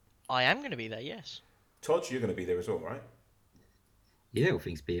 I am going to be there, yes. Todd, you're going to be there as well, right? Yeah, all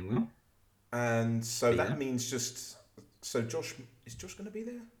things being well. And so Yeah. that means just... So Josh... Is Josh going to be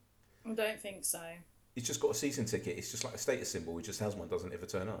there? I don't think so. He's just got a season ticket. It's just like a status symbol. He just has one, doesn't ever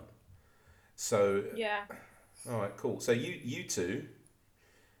turn up. So... Yeah. All right, cool. So you two...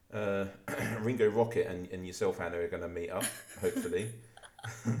 Ringo Rocket and yourself, Hannah, are going to meet up, hopefully.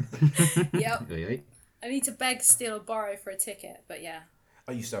 Yep. Yeah. I need to beg, steal, or borrow for a ticket, but yeah.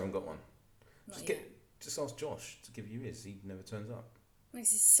 Oh, you still haven't got one? Not Just, yet. just ask Josh to give you his. He never turns up.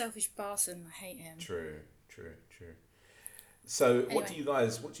 He's a selfish bastard and I hate him. True. So, what do Anyway.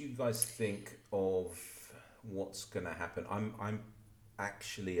 you guys think of what's going to happen? I'm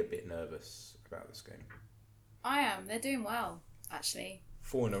actually a bit nervous about this game. I am. They're doing well, actually.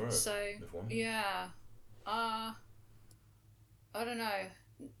 4 in a row. So, they've won. yeah. I don't know.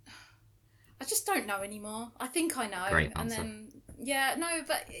 I just don't know anymore. I think I know. Great and answer. then, yeah, no,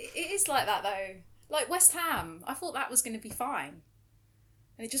 but it is like that, though. Like West Ham, I thought that was going to be fine.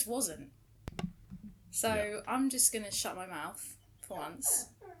 And it just wasn't. So, I'm just going to shut my mouth for once.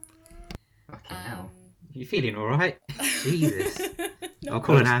 Fucking hell. You feeling all right? Jesus. No, I'll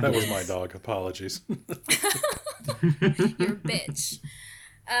call an That was ambulance. my dog. Apologies. you're a bitch.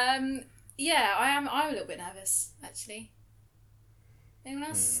 Yeah, I'm a little bit nervous, actually. Anyone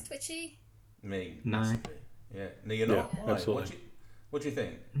else twitchy? Me. No. massively. Yeah. No, you're not. Yeah, Why? absolutely. What do you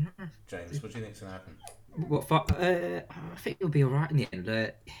think, James? What do you think's going to happen? I think it'll be all right in the end.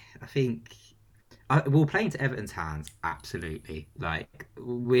 I think we'll play into Everton's hands. Absolutely. Like,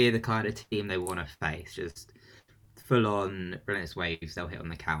 we're the kind of team they want to face. Just full on relentless waves. They'll hit on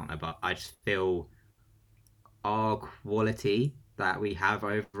the counter. But I just feel our quality that we have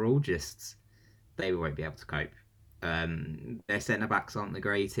overall, just they won't be able to cope. Their centre backs aren't the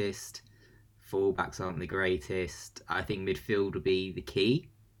greatest. Full backs aren't the greatest. I think midfield will be the key.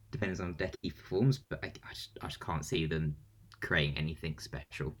 Depends on how Decky performs, but I just can't see them creating anything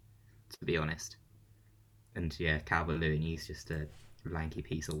special, to be honest. And yeah, Calvert-Lewin, he's just a lanky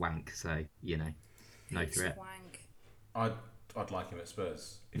piece of wank, so, no Piece of threat. wank. I'd like him at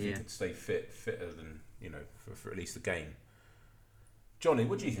Spurs if he Yeah. could stay fitter than for at least the game. Johnny,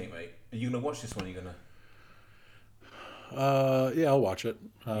 what do you think, mate? Are you going to watch this one? Are you going to? Yeah, I'll watch it.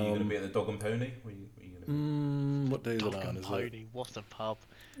 Are you going to be at the Dog and Pony? Are you gonna... What day is it Dog on? and Is it Pony, what a pub.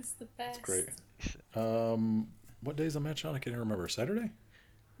 It's the best. great? What day is the match on? I can't even remember. Saturday?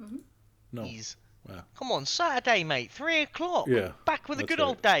 No. He's... Wow. Come on, Saturday, mate, 3 o'clock. Yeah, Back with the that's good right.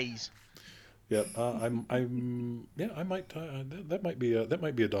 old days. Yep. Yeah. I might. That might be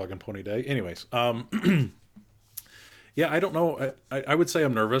a dog and pony day. Anyways. Yeah, I don't know. I would say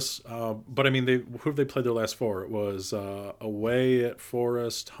I'm nervous, but I mean, who have they played their last 4? It was away at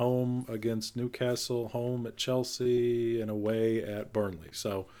Forest, home against Newcastle, home at Chelsea, and away at Burnley.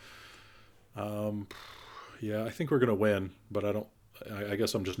 So, yeah, I think we're gonna win, but I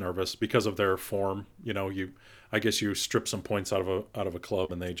guess I'm just nervous because of their form. I guess you strip some points out of a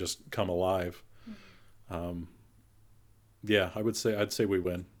club and they just come alive. Yeah, I'd say we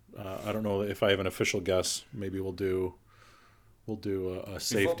win. I don't know if I have an official guess. Maybe we'll do a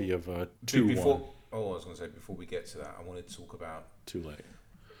safety of 2-1. I was going to say before we get to that, I wanted to talk about. Too late.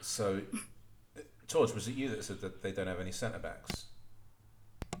 So, George, was it you that said that they don't have any centre backs?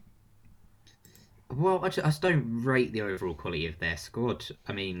 Well, I just don't rate the overall quality of their squad.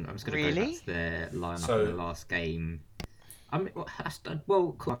 I mean, I'm just going to go back to their lineup So- in the last game. I mean,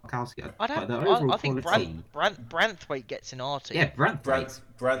 Kwiatkowski, I think Branthwaite gets in our team. Yeah, Branthwaite.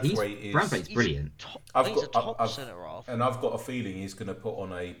 Branthwaite's He's brilliant. He's a top centre half. And I've got a feeling he's going to put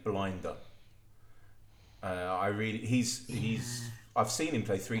on a blinder. I've seen him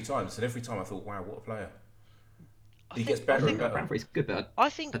play 3 times, and every time I thought, wow, what a player. He gets better and better. Branthwaite's good, but I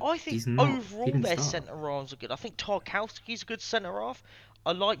think he's not. He overall didn't their start. centre halves are good. I think Tarkowski's a good centre half.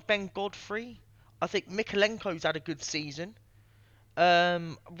 I like Ben Godfrey. I think Mikalenko's had a good season. Right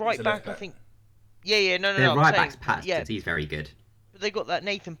a back, left I back. think. Yeah, no. Their I'm right saying, back's Patterson. yeah, He's very good. but they got that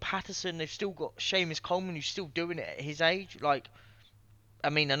Nathan Patterson. They've still got Seamus Coleman, who's still doing it at his age. Like, I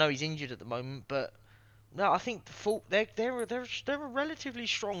mean, I know he's injured at the moment, but no, I think they're a relatively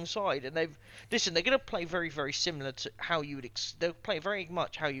strong side, and they're going to play very, very similar to how you would. They'll play very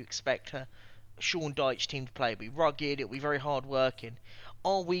much how you expect a Sean Dyche team to play. It'll be rugged. It'll be very hard working.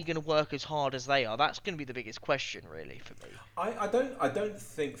 Are we going to work as hard as they are? That's going to be the biggest question, really, for me. I don't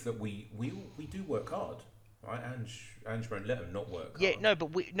think that we do work hard, right? Ange won't let them not work hard. Yeah,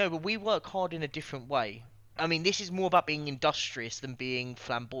 but we work hard in a different way. I mean, this is more about being industrious than being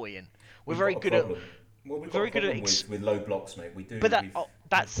flamboyant. We're very good at. Well, we've got very a good at problem with low blocks, mate. We do. But we've got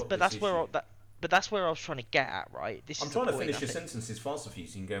that's this where issue. but that's where I was trying to get at, right? This I'm is trying the to point, finish I your think. sentences faster for you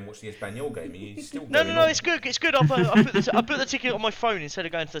so you can go and watch the Espanyol game and you're still No, going no, on. it's good. It's good. I put the ticket on my phone instead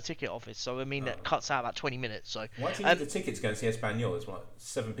of going to the ticket office. So I mean, that cuts out about 20 minutes. So. Why do you need a ticket to go and see Espanyol? There's like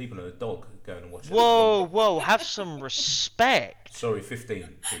 7 people and a dog going and watch it. Whoa! Have some respect. Sorry, 15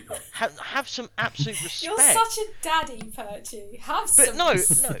 people. Have some absolute respect. You're such a daddy, Perchy. Have some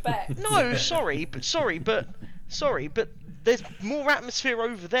respect. No. Sorry, but there's more atmosphere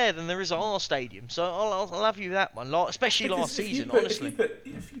over there than there is at our stadium. So I'll have you that one. Especially Because last season, If honestly.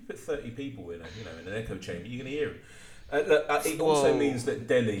 you put 30 people in an echo chamber, you're going to hear them. Look, it also means that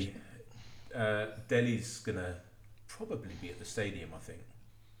Delhi's going to probably be at the stadium, I think.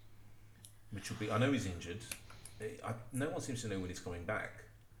 Which will be. I know he's injured. No one seems to know when he's coming back.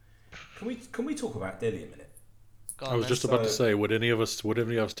 Can we talk about Delhi a minute? I was just about to say, would any of us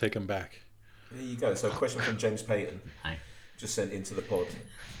take him back? There you go. So a question from James Payton, Hi. just sent into the pod.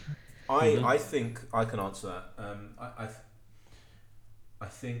 I think I can answer that. I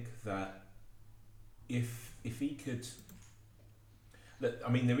think that if he could, look,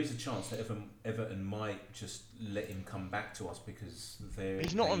 I mean, there is a chance that Everton might just let him come back to us because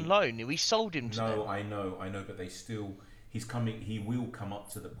He's not on loan. We sold him to them. No, I know, but they still. He's coming. He will come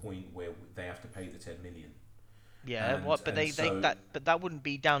up to the point where they have to pay the 10 million. Yeah, but that wouldn't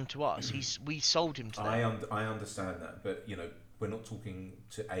be down to us. We sold him to them. I understand that, but we're not talking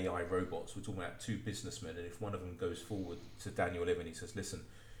to AI robots. We're talking about 2 businessmen, and if one of them goes forward to Daniel Levy and he says, "Listen,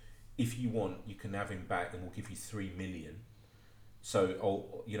 if you want, you can have him back, and we'll give you 3 million.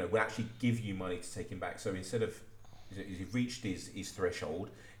 So, we'll actually give you money to take him back. So instead of he's reached his threshold,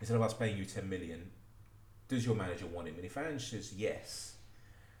 instead of us paying you 10 million, does your manager want him?" And if Ange says yes,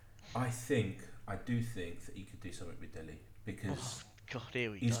 I do think that he could do something with Delhi because God,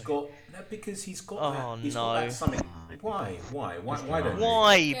 here we he's go. got because he's got Oh, that. He's no. got that something. Why don't you? Why?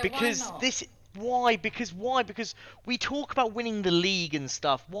 Yeah, Because why not? this. Why? Because we talk about winning the league and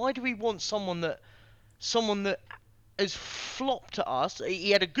stuff. Why do we want someone that has flopped at us?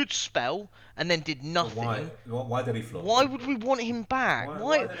 He had a good spell and then did nothing. Why did he flop? Why would we want him back?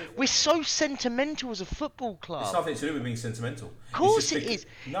 Why did he flop? We're so sentimental as a football club. It's nothing to do with being sentimental. Of course It's it just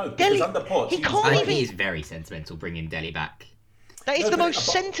is. No, Delhi- because under Poch, he was can't I like- think even- it is very sentimental bringing Delhi back. That is No, the but- most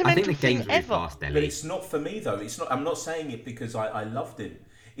but- I think sentimental the thing game's moved ever. past Delhi. But it's not for me though. It's not. I'm not saying it because I loved him.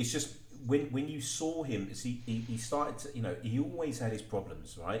 It's just when you saw him, he started to. He always had his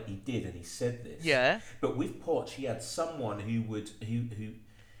problems, right? He did, and he said this. Yeah. But with Poch, he had someone who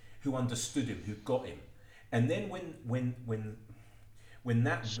understood him, who got him, and then when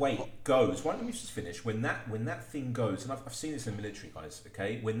that weight goes, why don't we just finish? When that thing goes, and I've seen this in the military, guys.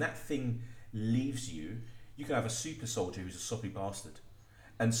 Okay, when that thing leaves you, you can have a super soldier who's a soppy bastard.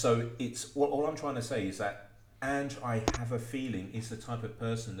 And so it's all I'm trying to say is that Ange, I have a feeling, is the type of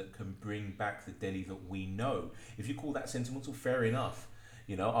person that can bring back the Delhi that we know. If you call that sentimental, fair enough.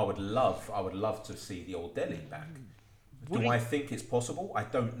 I would love to see the old Delhi back. Do I think it's possible? I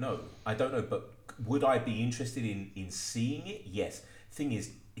don't know. But would I be interested in seeing it? Yes. Thing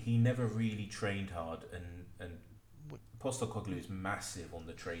is, he never really trained hard, and Postecoglou is massive on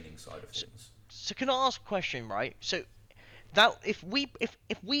the training side of things. So can I ask a question, right? So that if we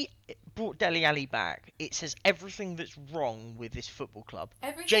brought Dele Alli back, it says everything that's wrong with this football club.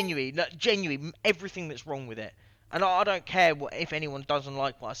 Everything? Genuinely, everything that's wrong with it. And I don't care if anyone doesn't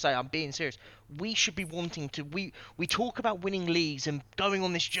like what I say. I'm being serious. We should be wanting to. We talk about winning leagues and going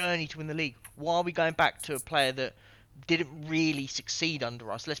on this journey to win the league. Why are we going back to a player that didn't really succeed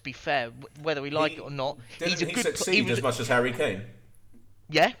under us? Let's be fair, whether we like it or not. Didn't He's a he good. succeed as much as Harry Kane?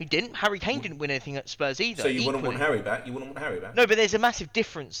 Yeah, he didn't. Harry Kane didn't win anything at Spurs either. So you wouldn't equally. want Harry back? You wouldn't want Harry back? No, but there's a massive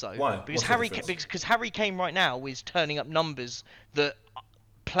difference though. Why? Because What's the difference? Harry Kane right now is turning up numbers that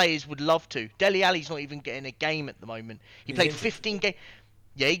players would love to. Dele Alli's not even getting a game at the moment. He played 15 games.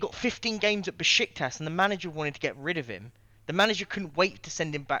 Yeah, he got 15 games at Besiktas, and the manager wanted to get rid of him. The manager couldn't wait to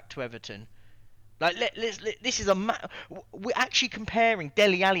send him back to Everton. Like, this is we're actually comparing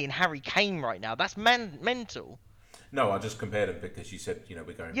Dele Alli and Harry Kane right now. That's mental. No, I just compared them because you said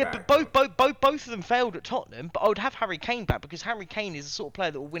we're going Yeah, back. but both of them failed at Tottenham. But I would have Harry Kane back because Harry Kane is the sort of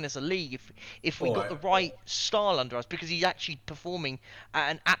player that will win us a league if we got the right style under us, because he's actually performing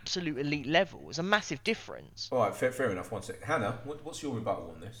at an absolute elite level. It's a massive difference. All right, fair enough. One sec, Hannah, what's your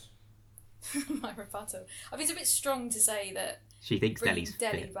rebuttal on this? My rebuttal. I mean, it's a bit strong to say that She thinks bring Delhi's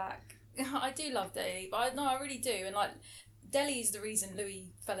Delhi fit. back. I do love Delhi, but I really do. And Delhi is the reason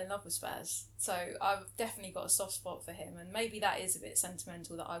Louis fell in love with Spurs. So I've definitely got a soft spot for him, and maybe that is a bit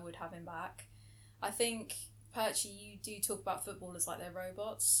sentimental that I would have him back. I think, Perchy, you do talk about footballers like they're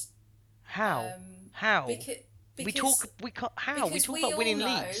robots. How? How? We talk about winning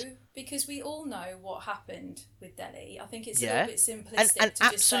leagues. because we all know what happened with Delhi. I think it's a Yeah, little bit simplistic and to just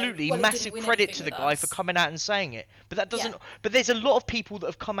absolutely say, well, he massive didn't win credit anything to the with guy us. for coming out and saying it. But that doesn't. Yeah. But there's a lot of people that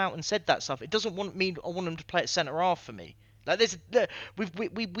have come out and said that stuff. It doesn't want me. I want them to play at centre half for me. Like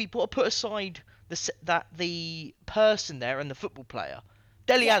we've got to put aside the person there and the football player.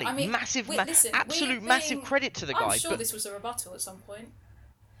 Dele Yeah, Alli, I mean, massive, listen, absolute massive credit to the I'm guy. sure But this was a rebuttal at some point.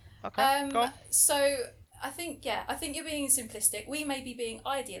 okay, go on. So I think you're being simplistic. We may be being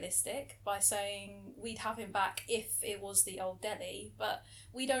idealistic by saying we'd have him back if it was the old Delhi, but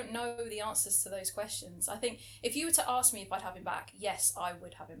we don't know the answers to those questions. I think if you were to ask me if I'd have him back, yes, I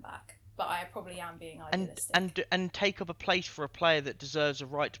would have him back, but I probably am being idealistic. And take up a place for a player that deserves a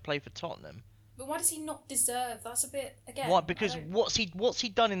right to play for Tottenham. But why does he not deserve? That's a bit again. Why? Because what's he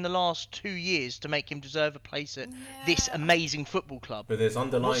done in the last 2 years to make him deserve a place at this amazing football club? But there's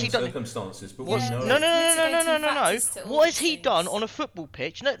underlying circumstances. But we know. No. What has he done on a football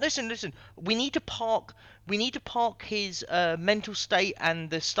pitch? No, listen. We need to park his mental state and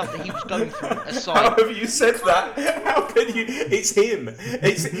the stuff that he was going through aside. How have you said that? How can you? It's him.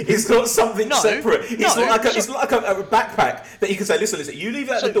 It's not something separate. It's not like a backpack that you can say, listen. You leave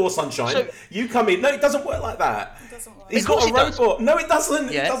that at the door, sunshine. You come in. No, it doesn't work like that. It doesn't work. He's not a robot. No, it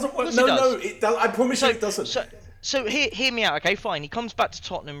doesn't. Yeah, it doesn't work. It No, does. it does. I promise you, it doesn't. So hear me out, okay? Fine. He comes back to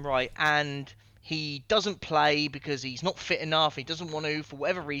Tottenham, right, and he doesn't play because he's not fit enough. He doesn't want to for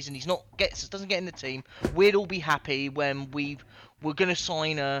whatever reason. Doesn't get in the team. We'd all be happy when we're going to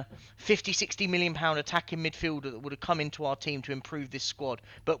sign a 50-60 million pound attacking midfielder that would have come into our team to improve this squad.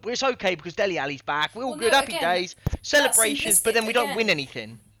 But it's okay because Dele Alli's back. We're all good, happy days, celebrations. But then we don't win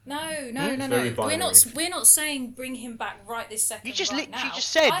anything. No. Very binary. We're not saying bring him back right this second. You just right now.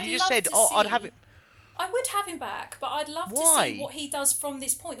 said. I'd have it. I would have him back, but I'd love to see what he does from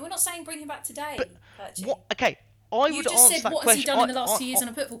this point. We're not saying bring him back today. What? Okay, I you would just answer said that what question. has he done in the last 2 years on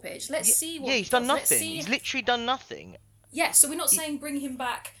a football pitch? Let's see what he's done nothing. He's literally done nothing. Yeah, so we're not saying bring him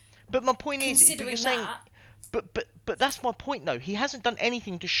back. But my point is, considering you're saying, that. but that's my point though. He hasn't done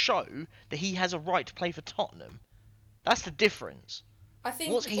anything to show that he has a right to play for Tottenham. That's the difference. I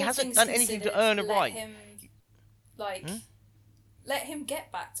think he hasn't done anything to earn a right. Let him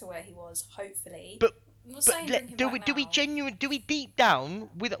get back to where he was. Hopefully, But do we deep down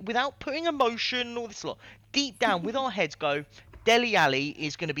without putting emotion and all this lot, deep down with our heads go, Dele Alli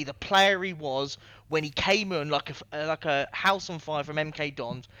is going to be the player he was when he came in like a house on fire from MK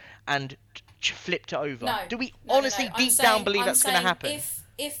Dons and flipped it over. No, do we no, honestly deep down believe that's going to happen?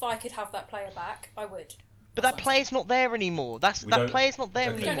 If I could have that player back, I would. But that player's not there anymore. That player's not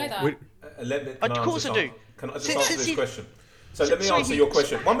there You don't know anymore. that. Of course I do. Can I just answer this question? So let me answer your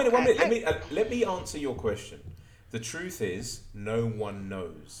question. 1 minute. Let me answer your question. The truth is, no one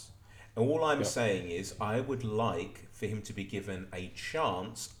knows. And all I'm saying is, I would like for him to be given a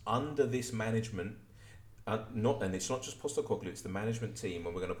chance under this management. And it's not just Postecoglou; it's the management team,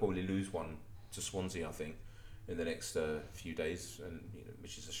 and we're going to probably lose one to Swansea, I think, in the next few days, and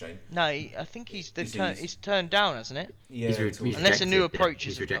which is a shame. No, I think he's turned down, hasn't it? Yeah, He's unless a new approach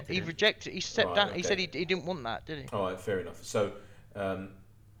is rejected. He rejected. He stepped down. Okay. He said he didn't want that, did he? All right, fair enough. So,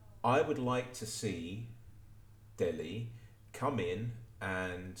 I would like to see Delhi come in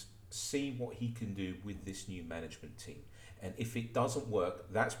and see what he can do with this new management team. And if it doesn't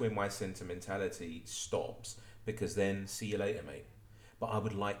work, that's where my sentimentality stops, because then see you later, mate. But I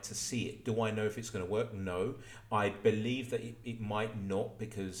would like to see it. Do I know if it's going to work? No. I believe that it might not,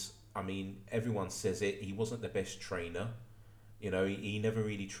 because, I mean, everyone says it. He wasn't the best trainer. He never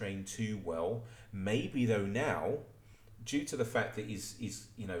really trained too well. Maybe, though, now, due to the fact that he's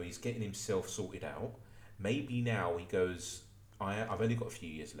getting himself sorted out, maybe now he goes, I've only got a few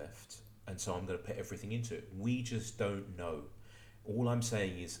years left, and so I'm going to put everything into it. We just don't know. All I'm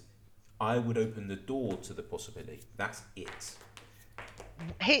saying is I would open the door to the possibility. That's it.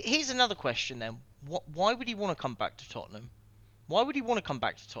 Here's another question then. Why would he want to come back to Tottenham? Why would he want to come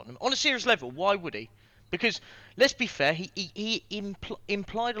back to Tottenham? On a serious level, why would he? Because, let's be fair, he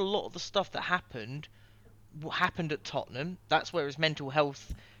implied a lot of the stuff that happened at Tottenham. That's where his mental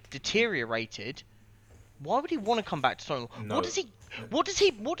health deteriorated. Why would he want to come back to Tottenham? No. What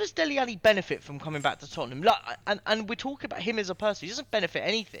does Dele Alli benefit from coming back to Tottenham? Like, and we're talking about him as a person. He doesn't benefit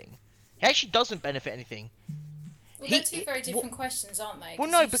anything. He actually doesn't benefit anything. Well, they're two very different questions, aren't they? Well,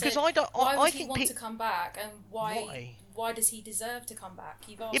 no, because I don't. Why would I he think want to come back, and why does he deserve to come back?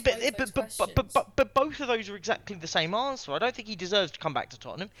 You've asked but both of those are exactly the same answer. I don't think he deserves to come back to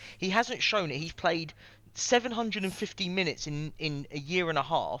Tottenham. He hasn't shown it. He's played 750 minutes in a year and a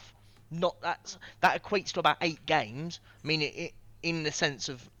half. That equates to about 8 games. I mean, in the sense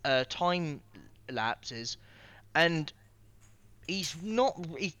of time lapses, and he's not.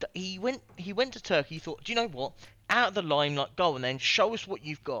 He went to Turkey. He thought, do you know what? Out of the limelight, go and then show us what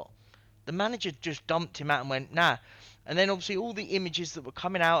you've got. The manager just dumped him out and went, nah. And then obviously all the images that were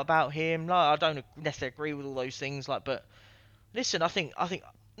coming out about him, like, I don't necessarily agree with all those things, like, but listen, I think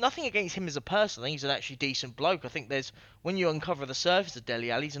nothing against him as a person. I think he's an actually decent bloke. I think when you uncover the surface of Dele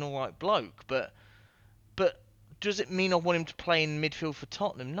Alli, he's an all right bloke, but does it mean I want him to play in midfield for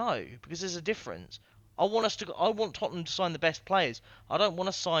Tottenham? No, because there's a difference. I want Tottenham to sign the best players. I don't want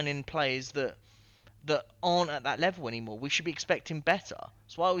to sign in players that aren't at that level anymore. We should be expecting better.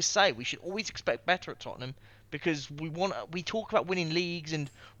 That's why I always say we should always expect better at Tottenham, because we talk about winning leagues and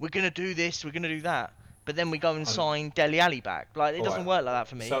we're gonna do this, we're gonna do that, but then we go and sign Dele Alli back. Like, it doesn't work like that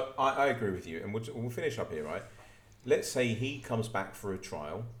for me. So I agree with you, and we'll finish up here, right? Let's say he comes back for a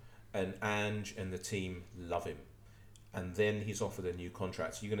trial, and Ange and the team love him, and then he's offered a new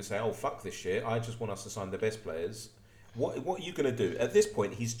contract. So you're going to say, "Oh, fuck this shit! I just want us to sign the best players." What are you going to do at this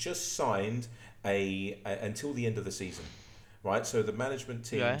point? He's just signed until the end of the season, right? So the management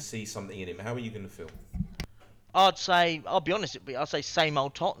team sees something in him. How are you going to feel? I'll be honest, I'd say same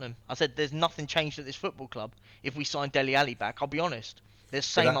old Tottenham. I said there's nothing changed at this football club. If we sign Dele Alli back, I'll be honest, there's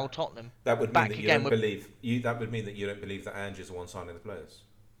same old Tottenham. That would mean that you don't believe That would mean that you don't believe that Ange is the one signing the players.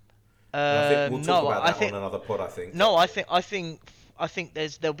 I think we'll talk about that on another pod. I think. No, I think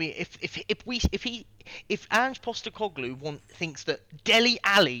there'll be if Ange Postecoglou thinks that Dele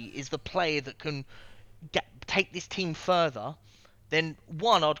Alli is the player that can take this team further, then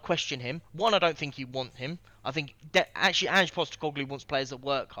one, I'd question him. One, I don't think you want him. I think actually Ange Postecoglou wants players that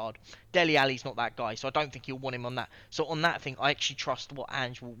work hard. Dele Alli's not that guy, so I don't think he'll want him on that. So on that thing, I actually trust what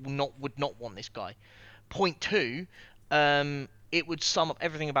Ange would not want this guy. Point two, it would sum up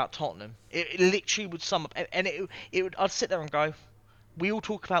everything about Tottenham. It literally would sum up, and it would. I'd sit there and go, we all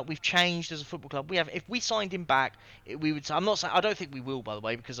talk about we've changed as a football club. If we signed him back, we would. I'm not saying, I don't think we will, by the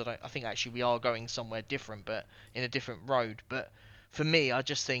way, because I think actually we are going somewhere different, but in a different road. But for me, I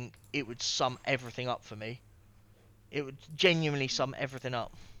just think it would sum everything up for me. It would genuinely sum everything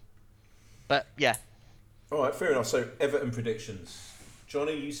up. But yeah. All right, fair enough. So Everton predictions.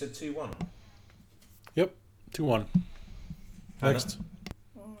 Johnny, you said 2-1. Yep, 2-1. Next.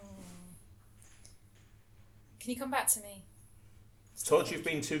 Can you come back to me? Todd, you've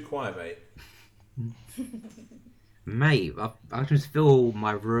been too quiet, mate. Mate, I just feel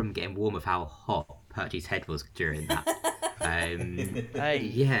my room getting warm with how hot Perchy's head was during that. Hey,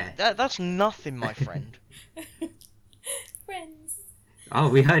 yeah. That's nothing, my friend. Friends. Oh,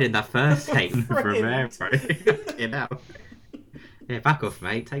 we heard in that first take from Romero. You know. Yeah, back off,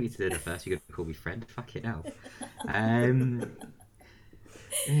 mate. Take me to dinner first. You're gonna call me friend. Fuck it now.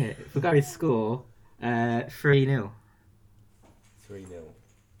 Yeah, if we're going to score, 3-0. 3-0.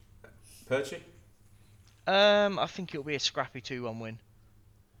 Perchy? I think it'll be a scrappy 2-1 win.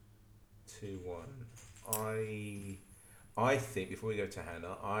 2-1. I think, before we go to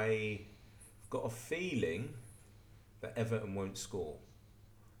Hannah, I've got a feeling that Everton won't score.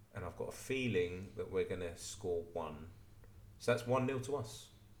 And I've got a feeling that we're going to score 1. So that's 1-0 to us.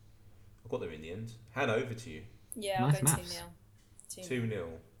 I got there in the end. Hannah, over to you. Yeah, Nice I'll go maths. 2-0. 2-0.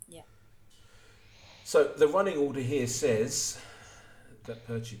 Yeah. So the running order here says that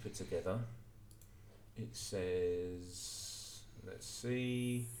Perchy put together. It says, let's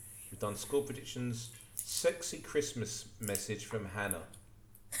see, we've done score predictions. Sexy Christmas message from Hannah.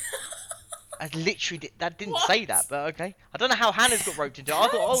 I literally didn't say that, but okay. I don't know how Hannah's got roped into it. I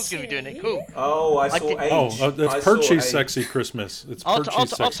thought I was going to be doing it. Cool. Oh, I saw H. It's Perchy's sexy Christmas. It's Perchy's I'll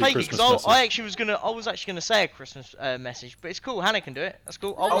sexy take it, Christmas because message. I was actually gonna say a Christmas message, but it's cool. Hannah can do it. That's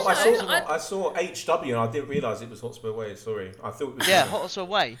cool. I saw HW and I didn't realise it was Hotspur Way. Sorry, I thought it was. Yeah, hot or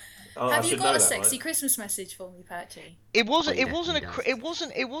away. Oh, Have you got a sexy Christmas message for me, Perchy? It wasn't. Oh, It he wasn't a. definitely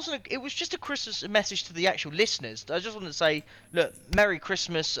It wasn't. It was just a Christmas message to the actual listeners. I just wanted to say, look, Merry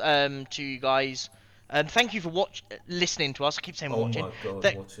Christmas to you guys. Thank you for listening to us. I keep saying watching. Oh my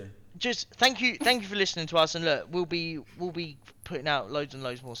God, watching. Just thank you for listening to us. And look, we'll be putting out loads and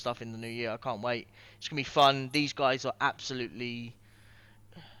loads more stuff in the new year. I can't wait. It's gonna be fun. These guys are absolutely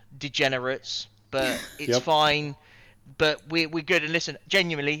degenerates, but it's fine. But we're good. And listen,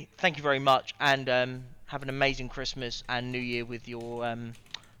 genuinely, thank you very much, and have an amazing Christmas and New Year with your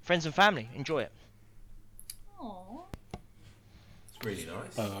friends and family. Enjoy it. Aww. It's really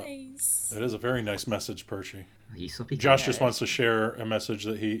nice. Nice. That is a very nice message, Perchy. You soppy Josh cunt. just wants to share a message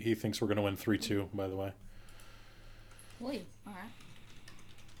that he thinks we're going to win 3-2, by the way. Oi, alright.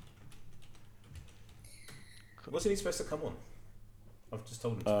 Wasn't he supposed to come on? I've just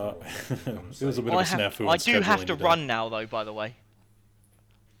told him to come on. It was a bit of a snafu. I on do have scheduling to today. run now, though. By the way.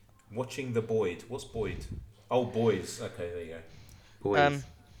 Watching the Boyd. What's Boyd? Oh, boys. Okay, there you go. Boys.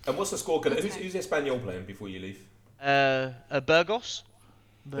 And what's the score going to... Okay. Who's Espanol playing before you leave? Burgos.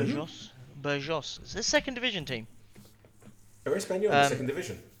 Burgos. It's a second division team. Are Espanol in the second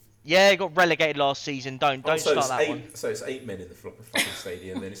division? Yeah, it got relegated last season. Don't so start that one. So it's 8 men in the fucking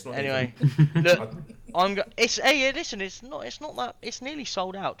stadium. Then it's not. Anyway, even... look, it's hey, listen, it's not that. It's nearly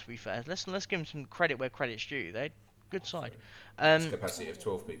sold out. To be fair, let's give them some credit where credit's due. They're a good side. It's capacity of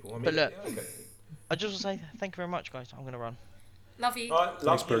 12 people. I mean, but look, yeah, okay. I just want to say thank you very much, guys. I'm gonna run. Love you. All right,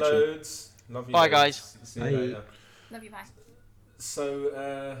 love you Perchy. loads. Love you. Bye, loads. guys. See you Bye. later. Love you, bye.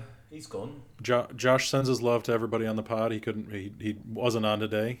 So he's gone. Josh sends his love to everybody on the pod. He couldn't. He wasn't on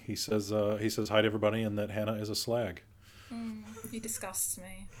today. He says hi to everybody and that Hannah is a slag. You disgust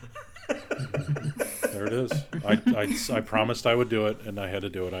me. There it is. I promised I would do it, and I had to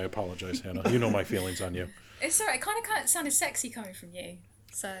do it. I apologize, Hannah. You know my feelings on you. It's alright. It kind of sounded sexy coming from you.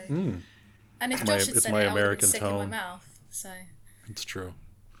 So. And if It's Josh had it's said my it, I would have been American sick in my tone. mouth. So. It's true.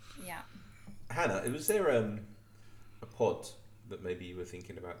 Yeah. Hannah, was there a pod that maybe you were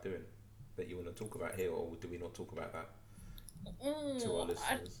thinking about doing that you want to talk about here, or do we not talk about that to our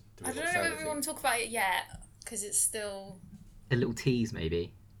listeners? Do we I not don't say know if we anything? want to talk about it yet because it's still. A little tease,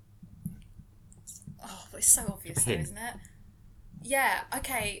 maybe. Oh, but it's so obvious, though, hint. isn't it? Yeah.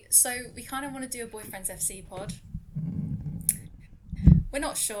 Okay. So we kind of want to do a Boyfriends FC pod. We're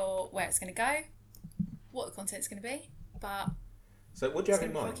not sure where it's going to go, what the content's going to be, but So what do you it's have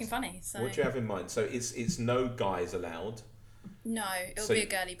in going to be mind? fucking funny. So What do you have in mind? So it's no guys allowed, no, it'll So be you- a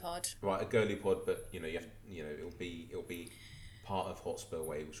girly pod. right? A girly pod, but it'll be part of Hotspur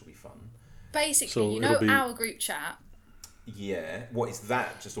Way, which will be fun. Basically, So you know it'll be- our group chat. Yeah. What is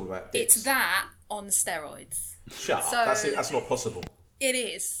that? Just all about dicks? It's that on steroids. Shut So- up. That's not possible. It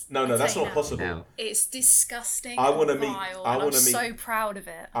is. No, I'll that's tell you not now. possible. No. It's disgusting. I wanna and meet- vile, I and wanna I'm meet- so proud of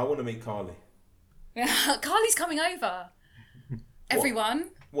it. I want to meet Carly. Carly's coming over.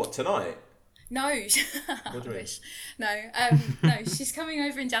 Everyone. What, tonight? No. What do you I mean? wish. No. No. She's coming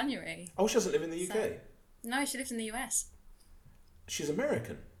over in January. Oh, she doesn't live in the UK. So- No, she lives in the US. She's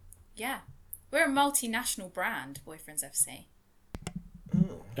American. Yeah. We're a multinational brand, Boyfriends FC.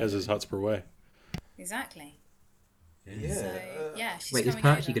 Oh. As is Hotspur Way. Exactly. Yeah. So, yeah, she's Wait, is coming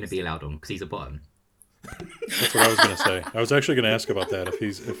Perchy over. going to be allowed on? Because he's a bottom. That's what I was going to say. I was actually going to ask about that. If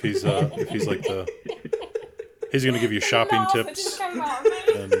he's like the, he's going to give you shopping Laugh, it tips just came out of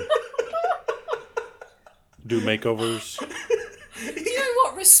me. and do makeovers. Do you know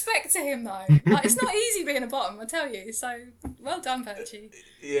what? Respect to him though. Like, it's not easy being a bottom, I tell you. So well done, Perchy.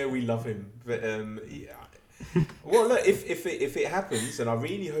 Yeah, we love him. But yeah. Well, look, if it happens, and I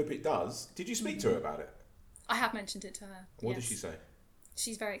really hope it does. Did you speak to her about it? I have mentioned it to her. What yes. did she say?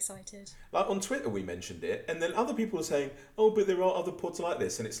 She's very excited. Like on Twitter, we mentioned it, and then other people are saying, "Oh, but there are other pods like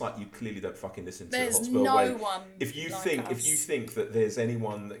this," and it's like you clearly don't fucking listen to There's Hotspur no Way. one If you like think us. that there's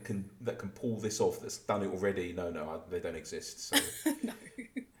anyone that can pull this off, that's done it already, no, they don't exist. So.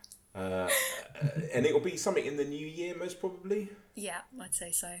 No. And it'll be something in the new year, most probably. Yeah, I'd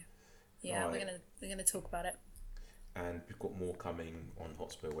say so. Yeah, Right. we're gonna talk about it. And we've got more coming on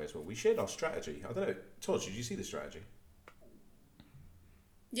Hotspur Way as well. We shared our strategy. I don't know, Todd, did you see the strategy?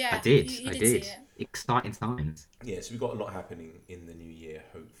 Yeah, I did. You I did. did. See it. Exciting times. Yeah, so we've got a lot happening in the new year,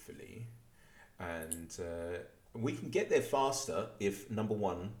 hopefully. And we can get there faster if, number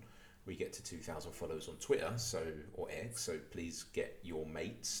one, we get to 2,000 followers on Twitter, or X. So please get your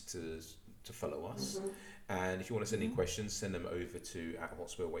mates to follow us. And if you want to send any questions, send them over to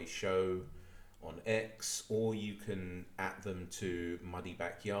 @HotspurWay Show on X, or you can @ them to Muddy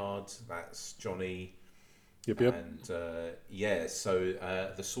Backyard. That's Johnny. Yep. And so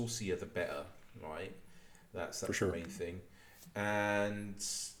the saucier the better, right? That's For sure. the main thing. And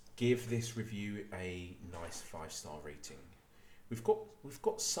give this review a nice 5-star rating. We've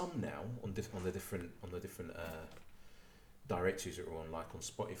got some now on the different directories that we're on, like on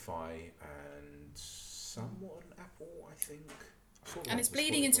Spotify and somewhat on Apple, I think. And it's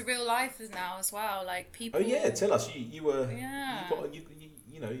bleeding into real life now as well. Like people. Oh yeah, tell us you were Yeah.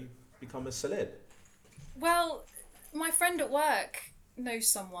 you become a celeb. Well, my friend at work knows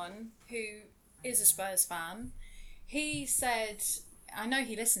someone who is a Spurs fan. He said, I know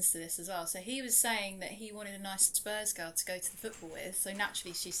he listens to this as well, so he was saying that he wanted a nice Spurs girl to go to the football with, so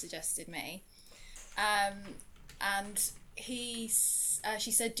naturally she suggested me. And she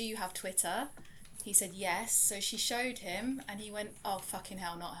said, do you have Twitter? He said yes, so she showed him, and he went, oh, fucking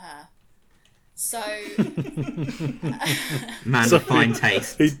hell, not her. So... Man So of fine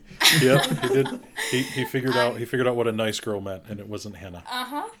taste. He did. He figured out what a nice girl meant, and it wasn't Hannah.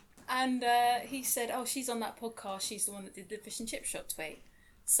 And he said, oh, she's on that podcast. She's the one that did the fish and chip shop tweet.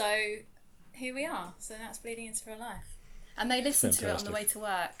 So here we are. So that's Bleeding into Real Life. And they listen to it on the way to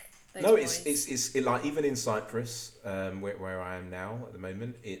work. No, boys. it's like even in Cyprus, where I am now at the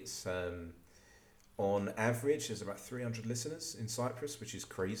moment, it's on average there's about 300 listeners in Cyprus, which is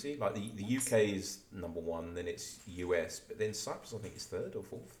crazy. Like the UK is number one, then it's US, but then Cyprus I think is third or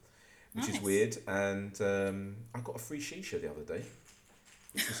fourth, which is weird. And I got a free shisha the other day,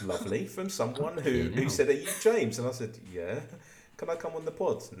 which was lovely from someone who said, "Are you James?" And I said, "Yeah." "Can I come on the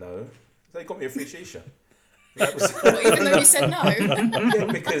pod?" "No." They got me a free shisha. That was Even though you said no. yeah,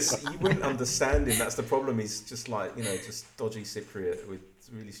 because you wouldn't understand him. That's the problem. He's just like, just dodgy Cypriot with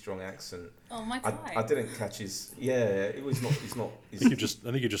really strong accent. Oh my I God. didn't catch his. Yeah, it was not. He's not. I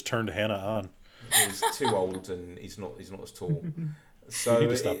think you just turned Hannah on. He's too old and he's not as tall. So You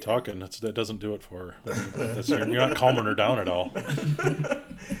need to stop talking. That doesn't do it for her. You're not calming her down at all.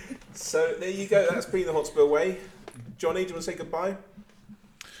 So there you go. That's been the Hotspur way. Johnny, do you want to say goodbye?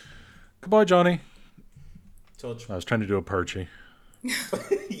 Goodbye, Johnny. Todd. I was trying to do a Perchy. you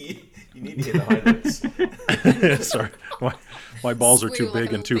need to hit the high notes. Sorry, my balls are too Squeal like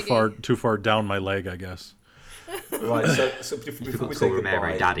big a and little too far down my leg, I guess. Right. So You before forgot we to say call Romero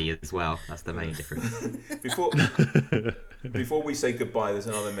goodbye, Daddy as well. That's the main difference. before we say goodbye, there's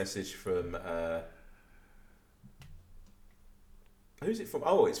another message from. Who's it from?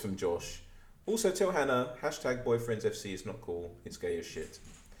 Oh, it's from Josh. Also, tell Hannah, #boyfriendsfc is not cool. It's gay as shit.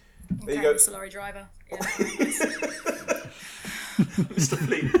 There you go. Mr. Lorry Driver. Yeah.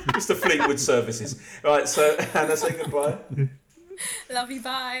 Mr. Fleetwood Services. Right, so Hannah, say goodbye. Love you,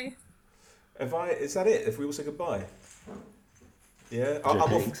 bye. Is that it? If we all say goodbye? Yeah, I I'm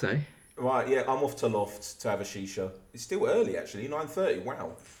think off. so. Right, yeah, I'm off to Loft to have a shisha. It's still early, actually, 9:30.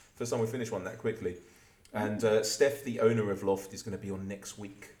 Wow, first time we finished one that quickly. And Steph, the owner of Loft, is going to be on next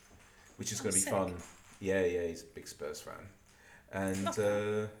week, which is going to be sick. fun. Yeah, he's a big Spurs fan.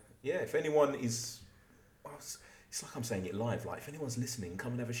 And yeah, if anyone is, it's like I'm saying it live. Like, if anyone's listening,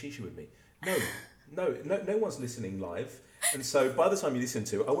 come and have a shisha with me. No one's listening live. And so by the time you listen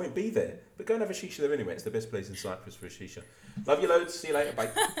to it, I won't be there. But go and have a shisha there anyway. It's the best place in Cyprus for a shisha. Love you loads. See you later. Bye.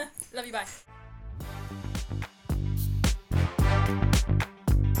 Love you, bye.